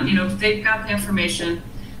want them, if they've got the information.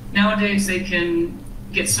 Nowadays they can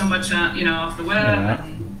get so much on, off the web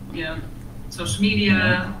and social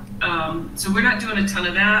media. So we're not doing a ton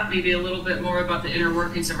of that. Maybe a little bit more about the inner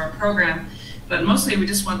workings of our program. But mostly we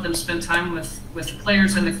just want them to spend time with the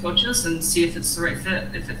players and the coaches and see if it's the right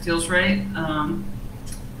fit, if it feels right.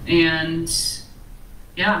 And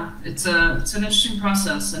yeah, it's an interesting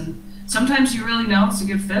process. And sometimes you really know it's a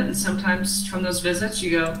good fit, and sometimes from those visits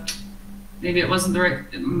you go, maybe it wasn't a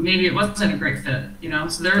great fit.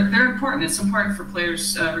 So they're important. It's important for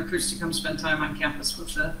players, recruits to come spend time on campus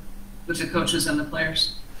with the coaches and the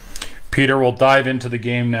players. Peter, we'll dive into the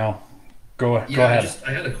game now. Go ahead.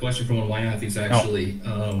 I had a question from one of my athletes actually.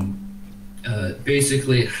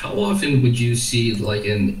 Basically, how often would you see like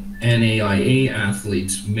an NAIA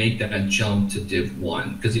athletes make that jump to Div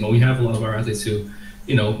 1? Because we have a lot of our athletes who,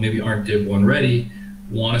 maybe aren't Div 1 ready,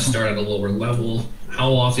 want to start at a lower level.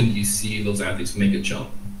 How often do you see those athletes make a jump?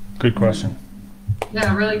 Good question.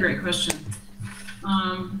 Yeah, really great question.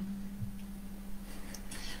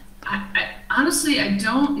 Honestly, I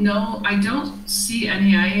don't know. I don't see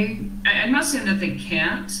NAIA. I'm not saying that they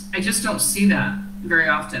can't. I just don't see that very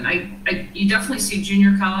often. You definitely see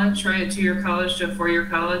junior college, right? A 2-year college to a 4-year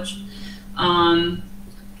college. Okay.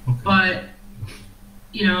 But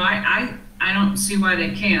I don't see why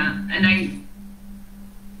they can't. And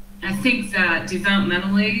I think that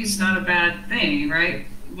developmentally is not a bad thing, right?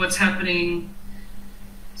 What's happening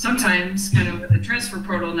sometimes kind of with the transfer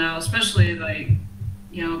portal now, especially like,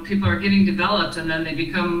 people are getting developed and then they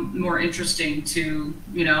become more interesting to,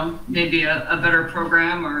 maybe a better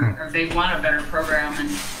program or they want a better program. And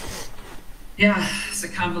yeah, it's a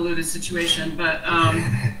convoluted situation, but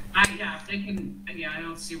if they can, I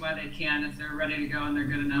don't see why they can if they're ready to go and they're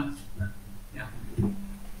good enough. But, yeah.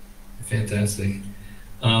 Fantastic.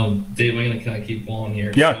 Dave, I'm going to kind of keep going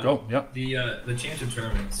here. Yeah, go. Yeah. The championship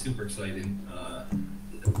tournament, super exciting.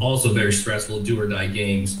 Also very stressful, do or die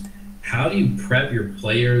games. How do you prep your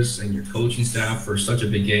players and your coaching staff for such a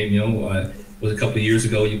big game? Was a couple of years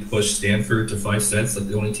ago you pushed Stanford to 5 sets, like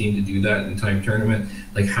the only team to do that in the entire tournament.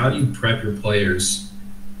 Like, how do you prep your players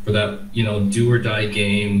for that, do or die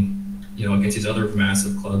game, against these other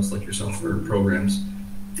massive clubs like yourself or programs?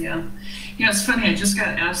 Yeah. It's funny. I just got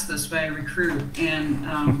asked this by a recruit,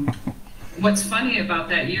 and what's funny about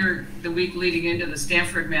that year, the week leading into the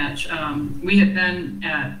Stanford match, we had been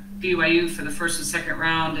at BYU for the first and second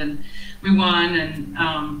round, and we won.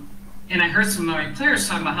 And I heard some of my players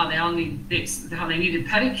talking about how they needed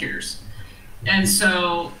pedicures, and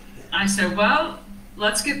so I said, well,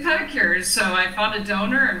 let's get pedicures. So I found a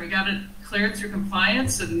donor, and we got it cleared through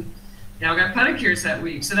compliance, and they all got pedicures that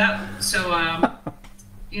week. That's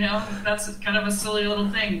kind of a silly little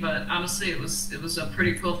thing, but honestly, it was a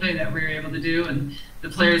pretty cool thing that we were able to do, and the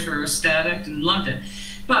players were ecstatic and loved it.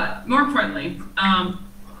 But more importantly,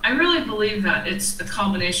 I really believe that it's the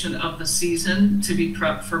culmination of the season to be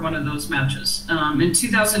prepped for one of those matches. In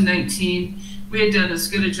 2019, we had done as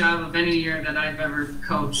good a job of any year that I've ever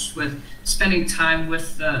coached with spending time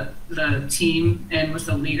with the team and with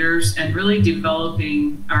the leaders and really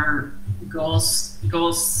developing our goals,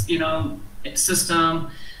 system,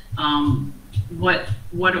 what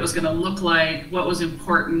it was going to look like, what was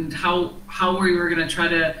important, how we were going to try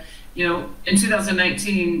to, in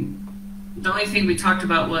 2019, the only thing we talked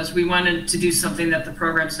about was we wanted to do something that the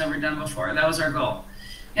program's never done before. That was our goal.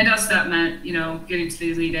 And us, that meant, getting to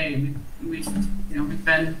the Elite Eight. We've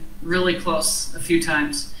been really close a few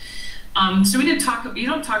times. So you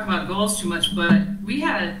don't talk about goals too much, but we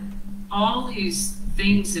had all these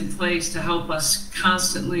things in place to help us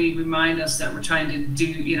constantly remind us that we're trying to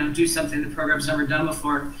do something the program's never done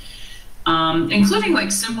before. Including like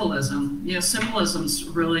symbolism. Symbolism's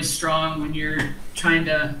really strong when you're trying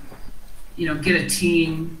to get a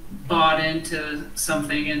team bought into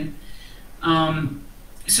something. And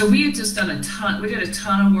so we had just done a ton. We did a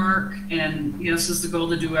ton of work, and this is the goal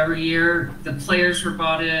to do every year. The players were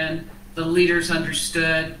bought in, the leaders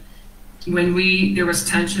understood, there was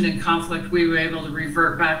tension and conflict, we were able to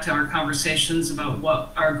revert back to our conversations about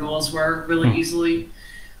what our goals were really easily.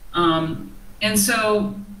 And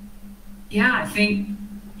so, yeah, I think,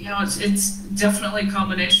 it's definitely a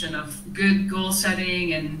combination of good goal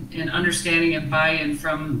setting and understanding and buy-in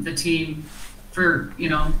from the team for,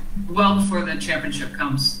 well before the championship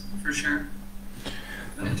comes, for sure.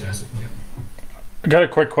 Fantastic. Yeah. I got a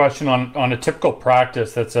quick question on a typical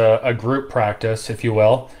practice that's a group practice, if you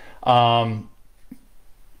will.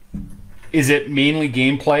 Is it mainly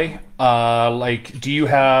gameplay?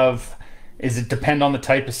 Does it depend on the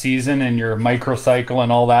type of season and your microcycle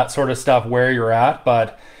and all that sort of stuff where you're at?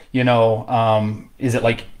 But, is it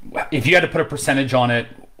like, if you had to put a percentage on it,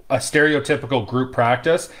 a stereotypical group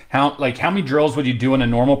practice, how many drills would you do in a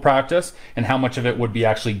normal practice, and how much of it would be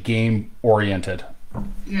actually game oriented?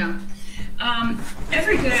 Yeah.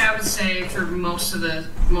 Every day, I would say, for most of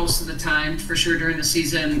the time, for sure during the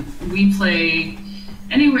season, we play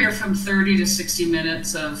anywhere from 30 to 60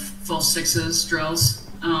 minutes of full sixes drills,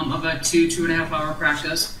 of a 2.5 hour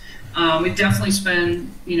practice. We definitely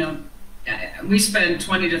spend, we spend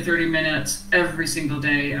 20 to 30 minutes every single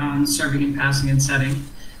day on serving and passing and setting.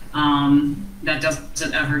 That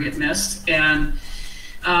doesn't ever get missed. And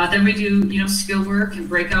then we do, skill work and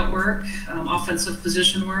breakout work, offensive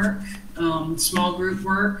position work, small group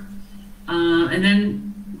work. And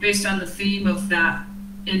then based on the theme of that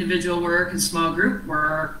individual work and small group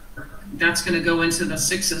work, that's going to go into the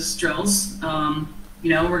sixes drills.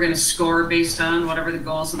 We're going to score based on whatever the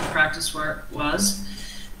goals of the practice work was.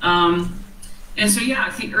 And so, yeah, I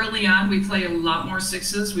think early on we play a lot more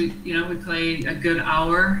sixes. We play a good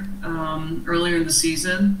hour earlier in the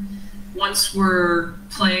season. Once we're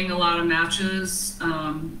playing a lot of matches,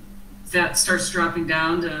 that starts dropping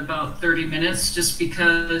down to about 30 minutes, just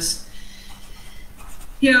because,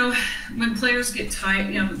 when players get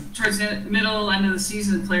tired, towards the middle, end of the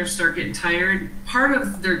season, players start getting tired. Part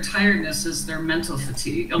of their tiredness is their mental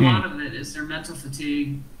fatigue. A lot of it is their mental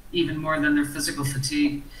fatigue, even more than their physical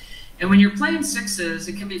fatigue. And when you're playing sixes,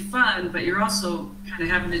 it can be fun, but you're also kind of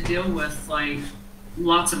having to deal with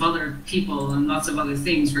lots of other people and lots of other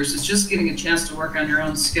things versus just getting a chance to work on your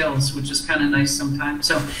own skills, which is kind of nice sometimes.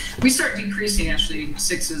 So we start decreasing actually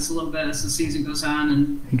sixes a little bit as the season goes on,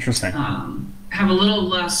 and interesting. Have a little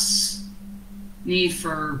less need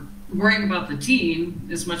for worrying about the team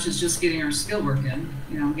as much as just getting our skill work in,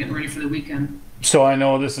 getting ready for the weekend. So I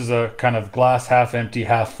know this is a kind of glass half empty,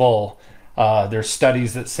 half full. There's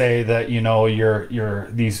studies that say that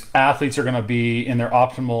these athletes are going to be in their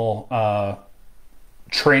optimal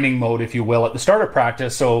training mode, if you will, at the start of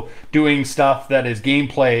practice. So doing stuff that is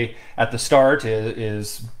gameplay at the start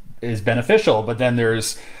is beneficial. But then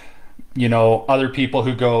there's other people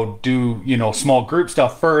who go do small group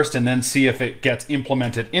stuff first and then see if it gets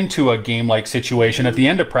implemented into a game-like situation at the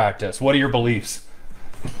end of practice. What are your beliefs?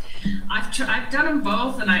 I've done them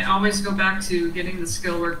both, and I always go back to getting the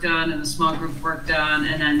skill work done and the small group work done,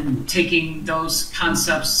 and then taking those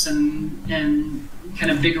concepts and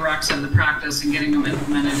kind of big rocks of the practice and getting them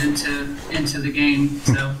implemented into the game.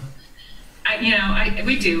 So,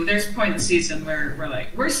 we do. There's a point in the season where we're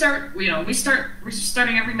like, we're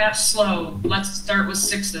starting every match slow. Let's start with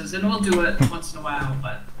sixes, and we'll do it once in a while.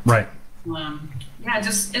 But right, and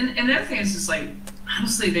the other thing is just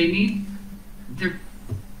honestly,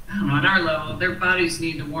 I don't know, at our level, their bodies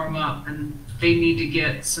need to warm up, and they need to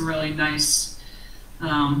get some really nice.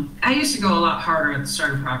 I used to go a lot harder at the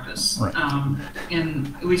start of practice, right.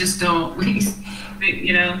 And we just don't.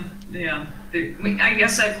 I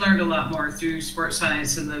guess I've learned a lot more through sports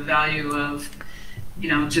science and the value of,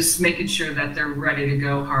 just making sure that they're ready to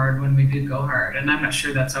go hard when we do go hard. And I'm not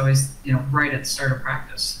sure that's always, right at the start of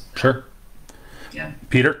practice. Sure. Yeah.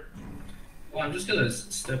 Peter? Well, I'm just going to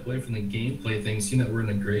step away from the gameplay thing. Seeing that we're in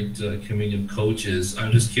a great community of coaches,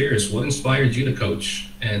 I'm just curious, what inspired you to coach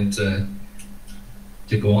and to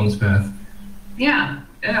go on this path? Yeah,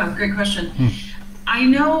 great question. I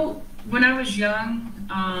know when I was young,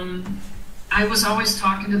 I was always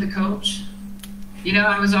talking to the coach.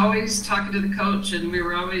 I was always talking to the coach, and we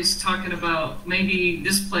were always talking about maybe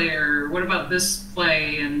this player, what about this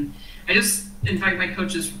play? And in fact, my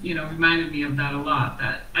coaches, reminded me of that a lot,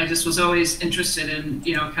 that I just was always interested in,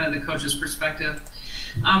 kind of the coach's perspective.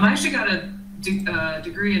 I actually got a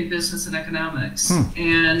degree in business and economics.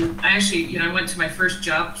 And I actually, I went to my first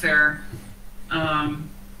job fair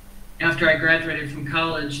after I graduated from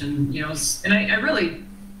college, and, and I really,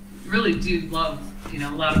 really do love, a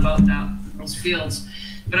lot about those fields.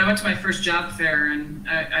 But I went to my first job fair, and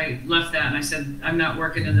I left that, and I said, I'm not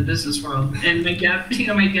working in the business world. And my dad,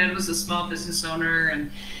 my dad was a small business owner, and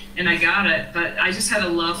and I got it. But I just had a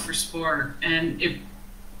love for sport, and it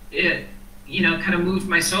you know, kind of moved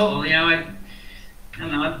my soul. You know, I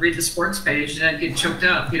don't know, I'd read the sports page and I'd get choked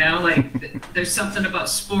up, you know, like there's something about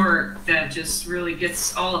sport that just really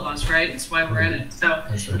gets all of us, right? It's why we're in it. So,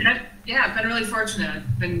 and I've been really fortunate.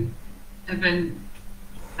 I've been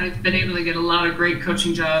able to get a lot of great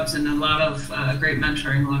coaching jobs and a lot of great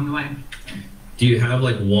mentoring along the way. Do you have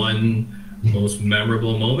like one most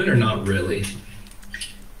memorable moment, or not really?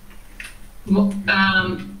 Well,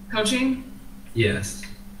 coaching? Yes.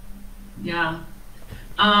 Yeah.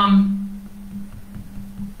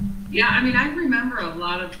 Yeah, I mean, I remember a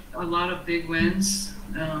lot of big wins.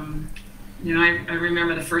 You know, I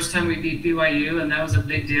remember the first time we beat BYU, and that was a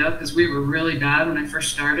big deal because we were really bad when I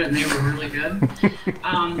first started, and they were really good.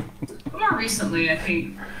 But more recently, I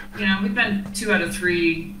think, you know, we've been 2 out of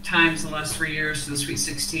 3 times in the last 3 years to the Sweet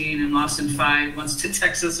 16 and lost in 5, once to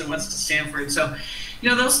Texas and once to Stanford. So, you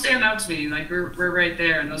know, those stand out to me. Like we're right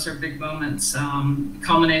there, and those are big moments,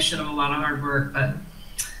 culmination of a lot of hard work. But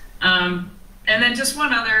and then just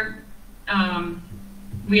one other,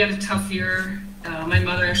 we had a tough year. My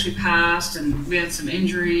mother actually passed, and we had some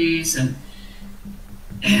injuries, and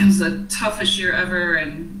it was the toughest year ever.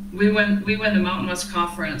 And we won the Mountain West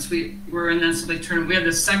Conference. We were in the NCAA tournament. We had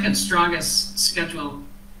the second strongest schedule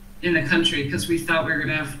in the country because we thought we were going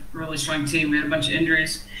to have a really strong team. We had a bunch of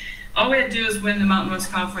injuries. All we had to do is win the Mountain West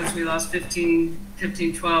Conference. We lost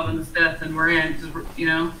 15-12 in the 5th, and we're in, you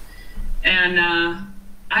know. And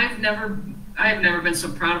I've never been so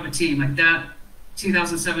proud of a team like that.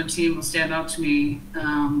 2017 will stand out to me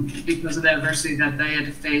because of the adversity that they had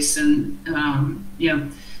to face, and you know,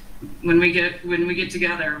 when we get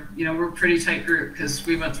together, you know, we're a pretty tight group because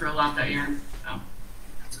we went through a lot that year. So.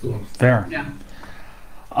 That's cool. Fair. Yeah.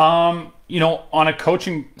 You know, on a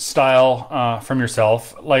coaching style from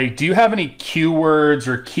yourself, like, do you have any cue words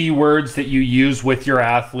or keywords that you use with your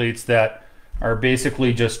athletes that are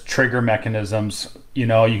basically just trigger mechanisms? You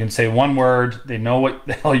know, you can say one word, they know what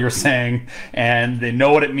the hell you're saying, and they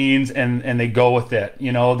know what it means, and they go with it.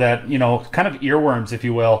 You know, that, you know, kind of earworms, if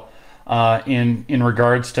you will, in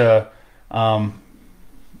regards to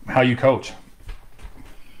how you coach.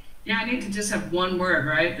 Yeah, I need to just have one word,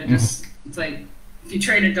 right? That just, it's like, if you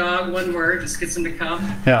train a dog, one word just gets them to come.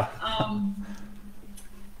 Yeah.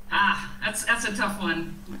 That's a tough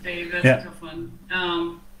one, Dave. That's a tough one.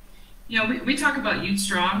 You know, we talk about youth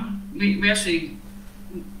strong. We actually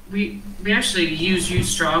use youth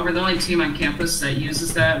strong. We're the only team on campus that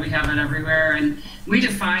uses that. We have it everywhere, and we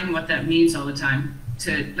define what that means all the time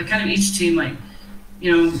to like kind of each team. Like,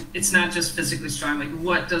 you know, it's not just physically strong. Like,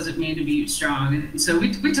 what does it mean to be youth strong? And so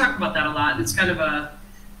we talk about that a lot. And it's kind of a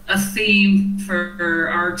theme for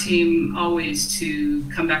our team always to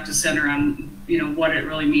come back to center on, you know, what it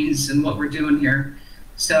really means and what we're doing here.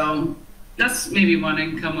 So that's maybe one I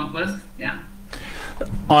can come up with. Yeah.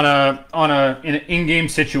 In an in-game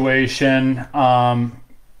situation,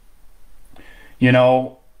 you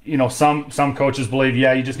know, some coaches believe,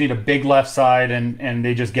 you just need a big left side and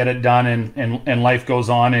they just get it done and life goes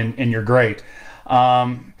on and you're great.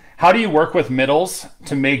 How do you work with middles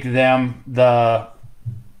to make them the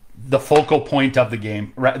focal point of the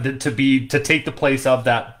game, to take the place of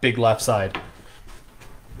that big left side?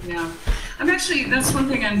 Yeah, that's one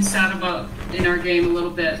thing I'm sad about in our game a little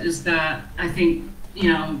bit, is that I think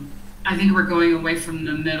we're going away from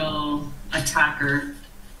the middle attacker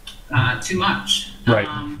too much. Right.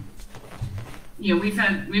 You know, we've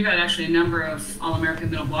had actually a number of All-American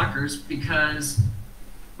middle blockers because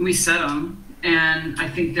we set them, and I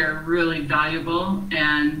think they're really valuable,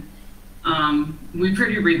 and we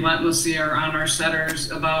pretty relentlessly are on our setters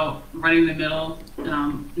about running the middle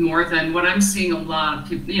more than what I'm seeing a lot of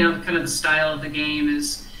people, you know, kind of the style of the game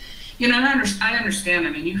is, you know, I understand. I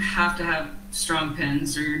mean, you have to have strong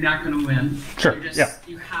pins or you're not going to win. Sure.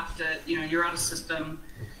 You have to, you know, you're out of system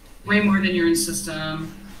way more than you're in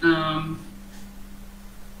system.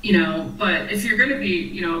 You know, but if you're going to be,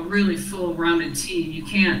 you know, a really full rounded team,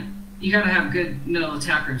 you got to have good middle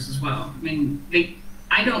attackers as well. I mean,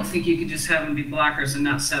 I don't think you could just have them be blockers and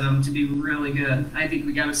not set them to be really good. I think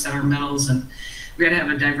we got to set our middles, and we got to have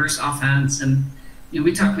a diverse offense. And, you know,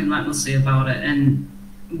 we talk relentlessly about it, and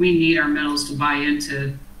we need our middles to buy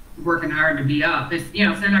into working hard to be up. If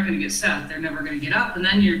they're not going to get set, they're never going to get up, and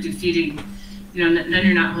then you're defeating, you know, then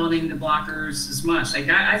you're not holding the blockers as much. Like,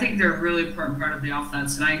 I think they're a really important part of the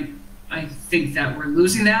offense, and I think that we're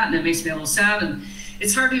losing that, and it makes me a little sad. And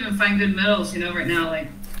it's hard to even find good middles, you know, right now. Like,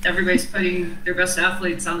 everybody's putting their best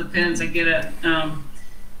athletes on the pins. I get it.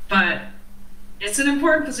 But it's an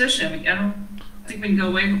important position. I don't think we can go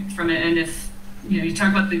away from it. And if, you know, you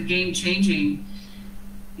talk about the game changing,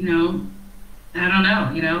 I don't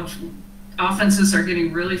know, offenses are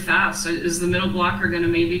getting really fast. Is the middle blocker going to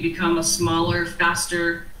maybe become a smaller,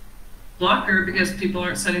 faster blocker because people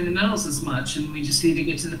aren't setting the middles as much and we just need to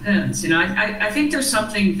get to the pins? I think there's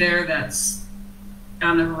something there that's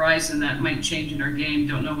on the horizon that might change in our game.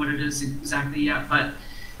 Don't know what it is exactly yet, but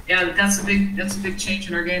yeah, that's a big change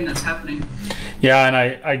in our game that's happening. Yeah, and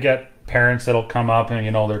I get parents that'll come up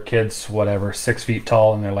and their kids, whatever, 6 feet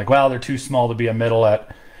tall, and they're like, well, they're too small to be a middle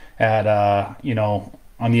at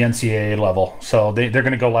on the NCAA level, so they're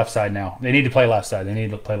going to go left side now. They need to play left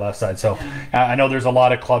side. So I know there's a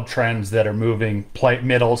lot of club trends that are moving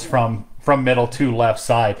middles from middle to left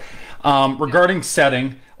side. Regarding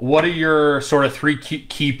setting, what are your sort of 3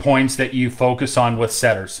 key points that you focus on with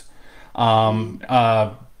setters,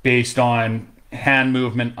 based on hand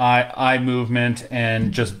movement, eye movement,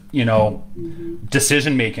 and just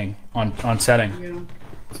decision making on setting? Yeah.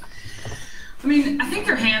 I mean, I think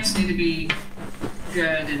their hands need to be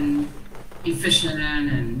good and efficient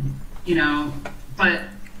but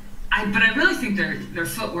I really think their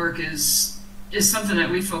footwork is something that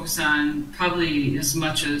we focus on probably as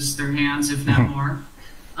much as their hands, if not more.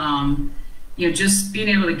 Just being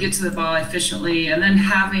able to get to the ball efficiently and then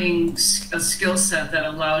having a skill set that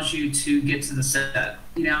allows you to get to the set,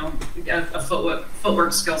 a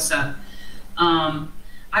footwork skill set.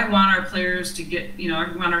 I want our players to get,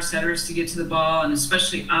 I want our setters to get to the ball, and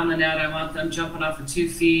especially on the net, I want them jumping off of 2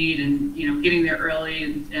 feet and, getting there early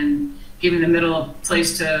and giving the middle a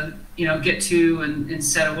place to, get to and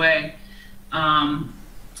set away.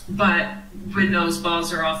 But when those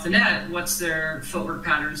balls are off the net, what's their footwork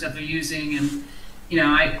patterns that they're using? And,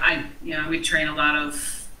 we train a lot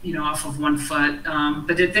of, off of 1 foot.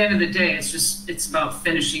 But at the end of the day, it's about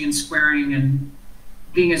finishing and squaring and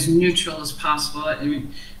being as neutral as possible. I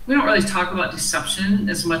mean, we don't really talk about deception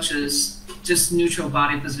as much as just neutral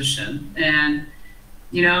body position. And,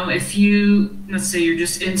 if let's say you're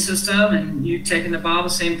just in system and you're taking the ball the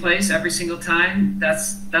same place every single time,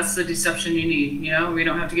 that's the deception you need. We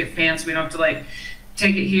don't have to get fancy. We don't have to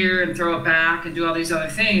take it here and throw it back and do all these other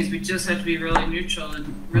things. We just have to be really neutral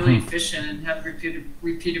and really efficient and have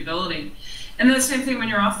repeatability. And then the same thing when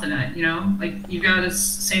you're off the net, you got to,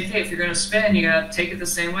 same thing. If you're going to spin, you got to take it the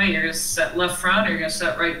same way. You're going to set left front, or you're going to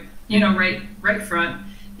set right front.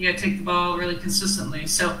 You got to take the ball really consistently.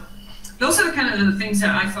 So those are kind of the things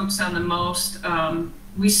that I focus on the most.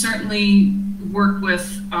 We certainly work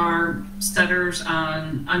with our setters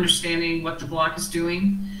on understanding what the block is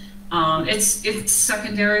doing. It's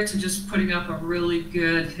secondary to just putting up a really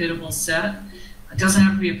good hittable set. It doesn't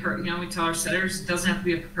have to be we tell our setters it doesn't have to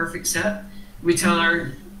be a perfect set. We tell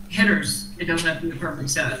our hitters it doesn't have to be a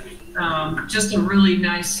perfect set. Just a really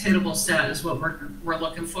nice hittable set is what we're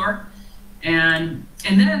looking for. And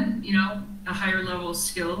then, a higher level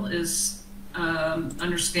skill is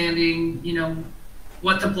understanding,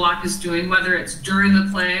 what the block is doing, whether it's during the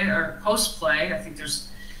play or post play. I think there's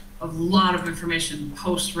a lot of information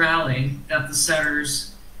post rally that the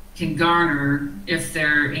setters can garner if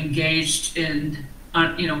they're engaged in,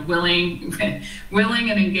 willing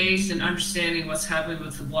and engaged in understanding what's happening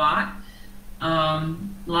with the block. A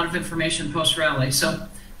lot of information post rally. So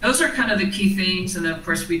those are kind of the key things. And then of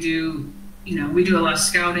course we do a lot of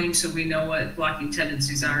scouting, so we know what blocking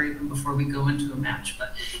tendencies are even before we go into a match.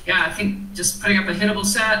 But yeah, I think just putting up a hittable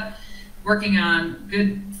set, working on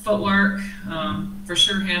good footwork, for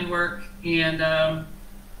sure handwork, and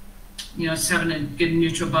just having a good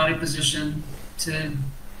neutral body position to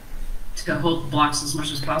hold blocks as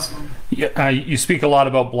much as possible. Yeah, you speak a lot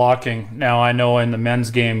about blocking. Now I know in the men's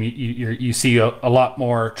game you see a lot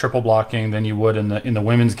more triple blocking than you would in the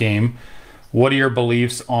women's game. What are your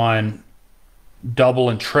beliefs on double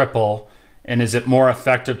and triple, and is it more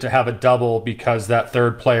effective to have a double because that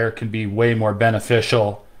third player can be way more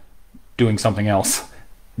beneficial doing something else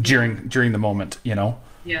during the moment?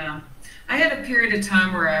 Yeah, I had a period of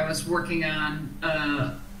time where I was working on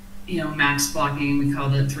max blocking. We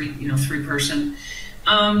called it three person.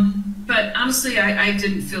 But honestly, I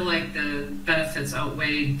didn't feel like the benefits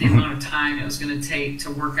outweighed the amount of time it was going to take to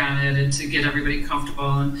work on it and to get everybody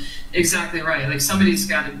comfortable. And exactly right, like somebody's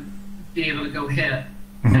got to be able to go hit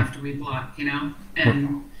after we block,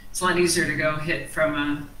 and it's a lot easier to go hit from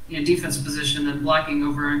a defensive position than blocking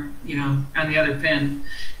over, on the other pin.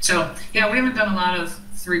 So yeah, we haven't done a lot of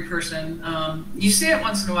 3-person. You see it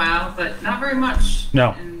once in a while, but not very much.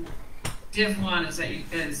 No. And Div 1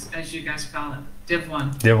 is as you guys call it, Div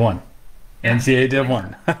 1. Div 1. NCAA Div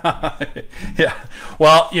 1. Yeah.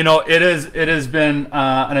 Well, it has been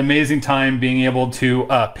an amazing time being able to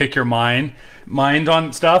pick your mind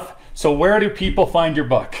on stuff. So where do people find your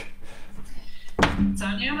book? It's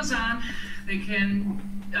on Amazon. They can,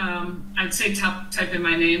 I'd say type in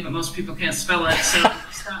my name, but most people can't spell it. So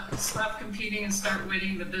stop competing and start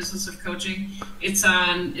winning, the business of coaching. It's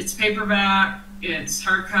paperback, it's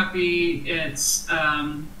hard copy, it's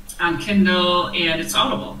on Kindle, and it's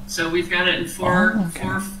Audible. So we've got it in four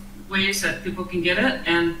ways that people can get it.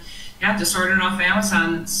 And yeah, just order it off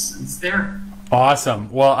Amazon. It's there. Awesome.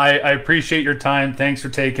 Well, I appreciate your time. Thanks for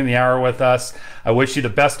taking the hour with us. I wish you the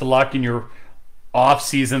best of luck in your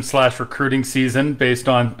off-season / recruiting season based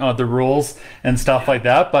on the rules and stuff like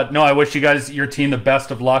that. But no, I wish you guys, your team, the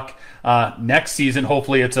best of luck next season.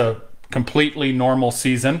 Hopefully it's a completely normal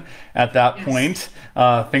season at that point.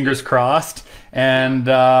 Fingers crossed. And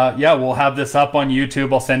yeah, we'll have this up on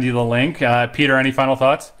YouTube. I'll send you the link. Peter, any final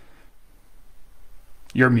thoughts?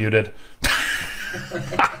 You're muted.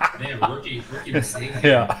 Man, rookie mistake.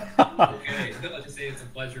 Yeah. Okay. I'll just say it's a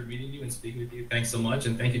pleasure meeting you and speaking with you. Thanks so much.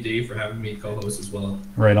 And thank you, Dave, for having me co-host as well.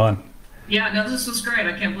 Right on. Yeah, no, this was great.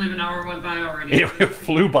 I can't believe an hour went by already. It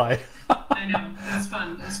flew by. I know. That's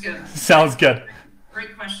fun. That's good. Sounds good.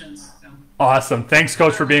 Great questions. So. Awesome. Thanks,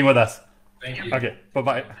 Coach, for being with us. Thank you. Okay.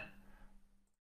 Bye-bye.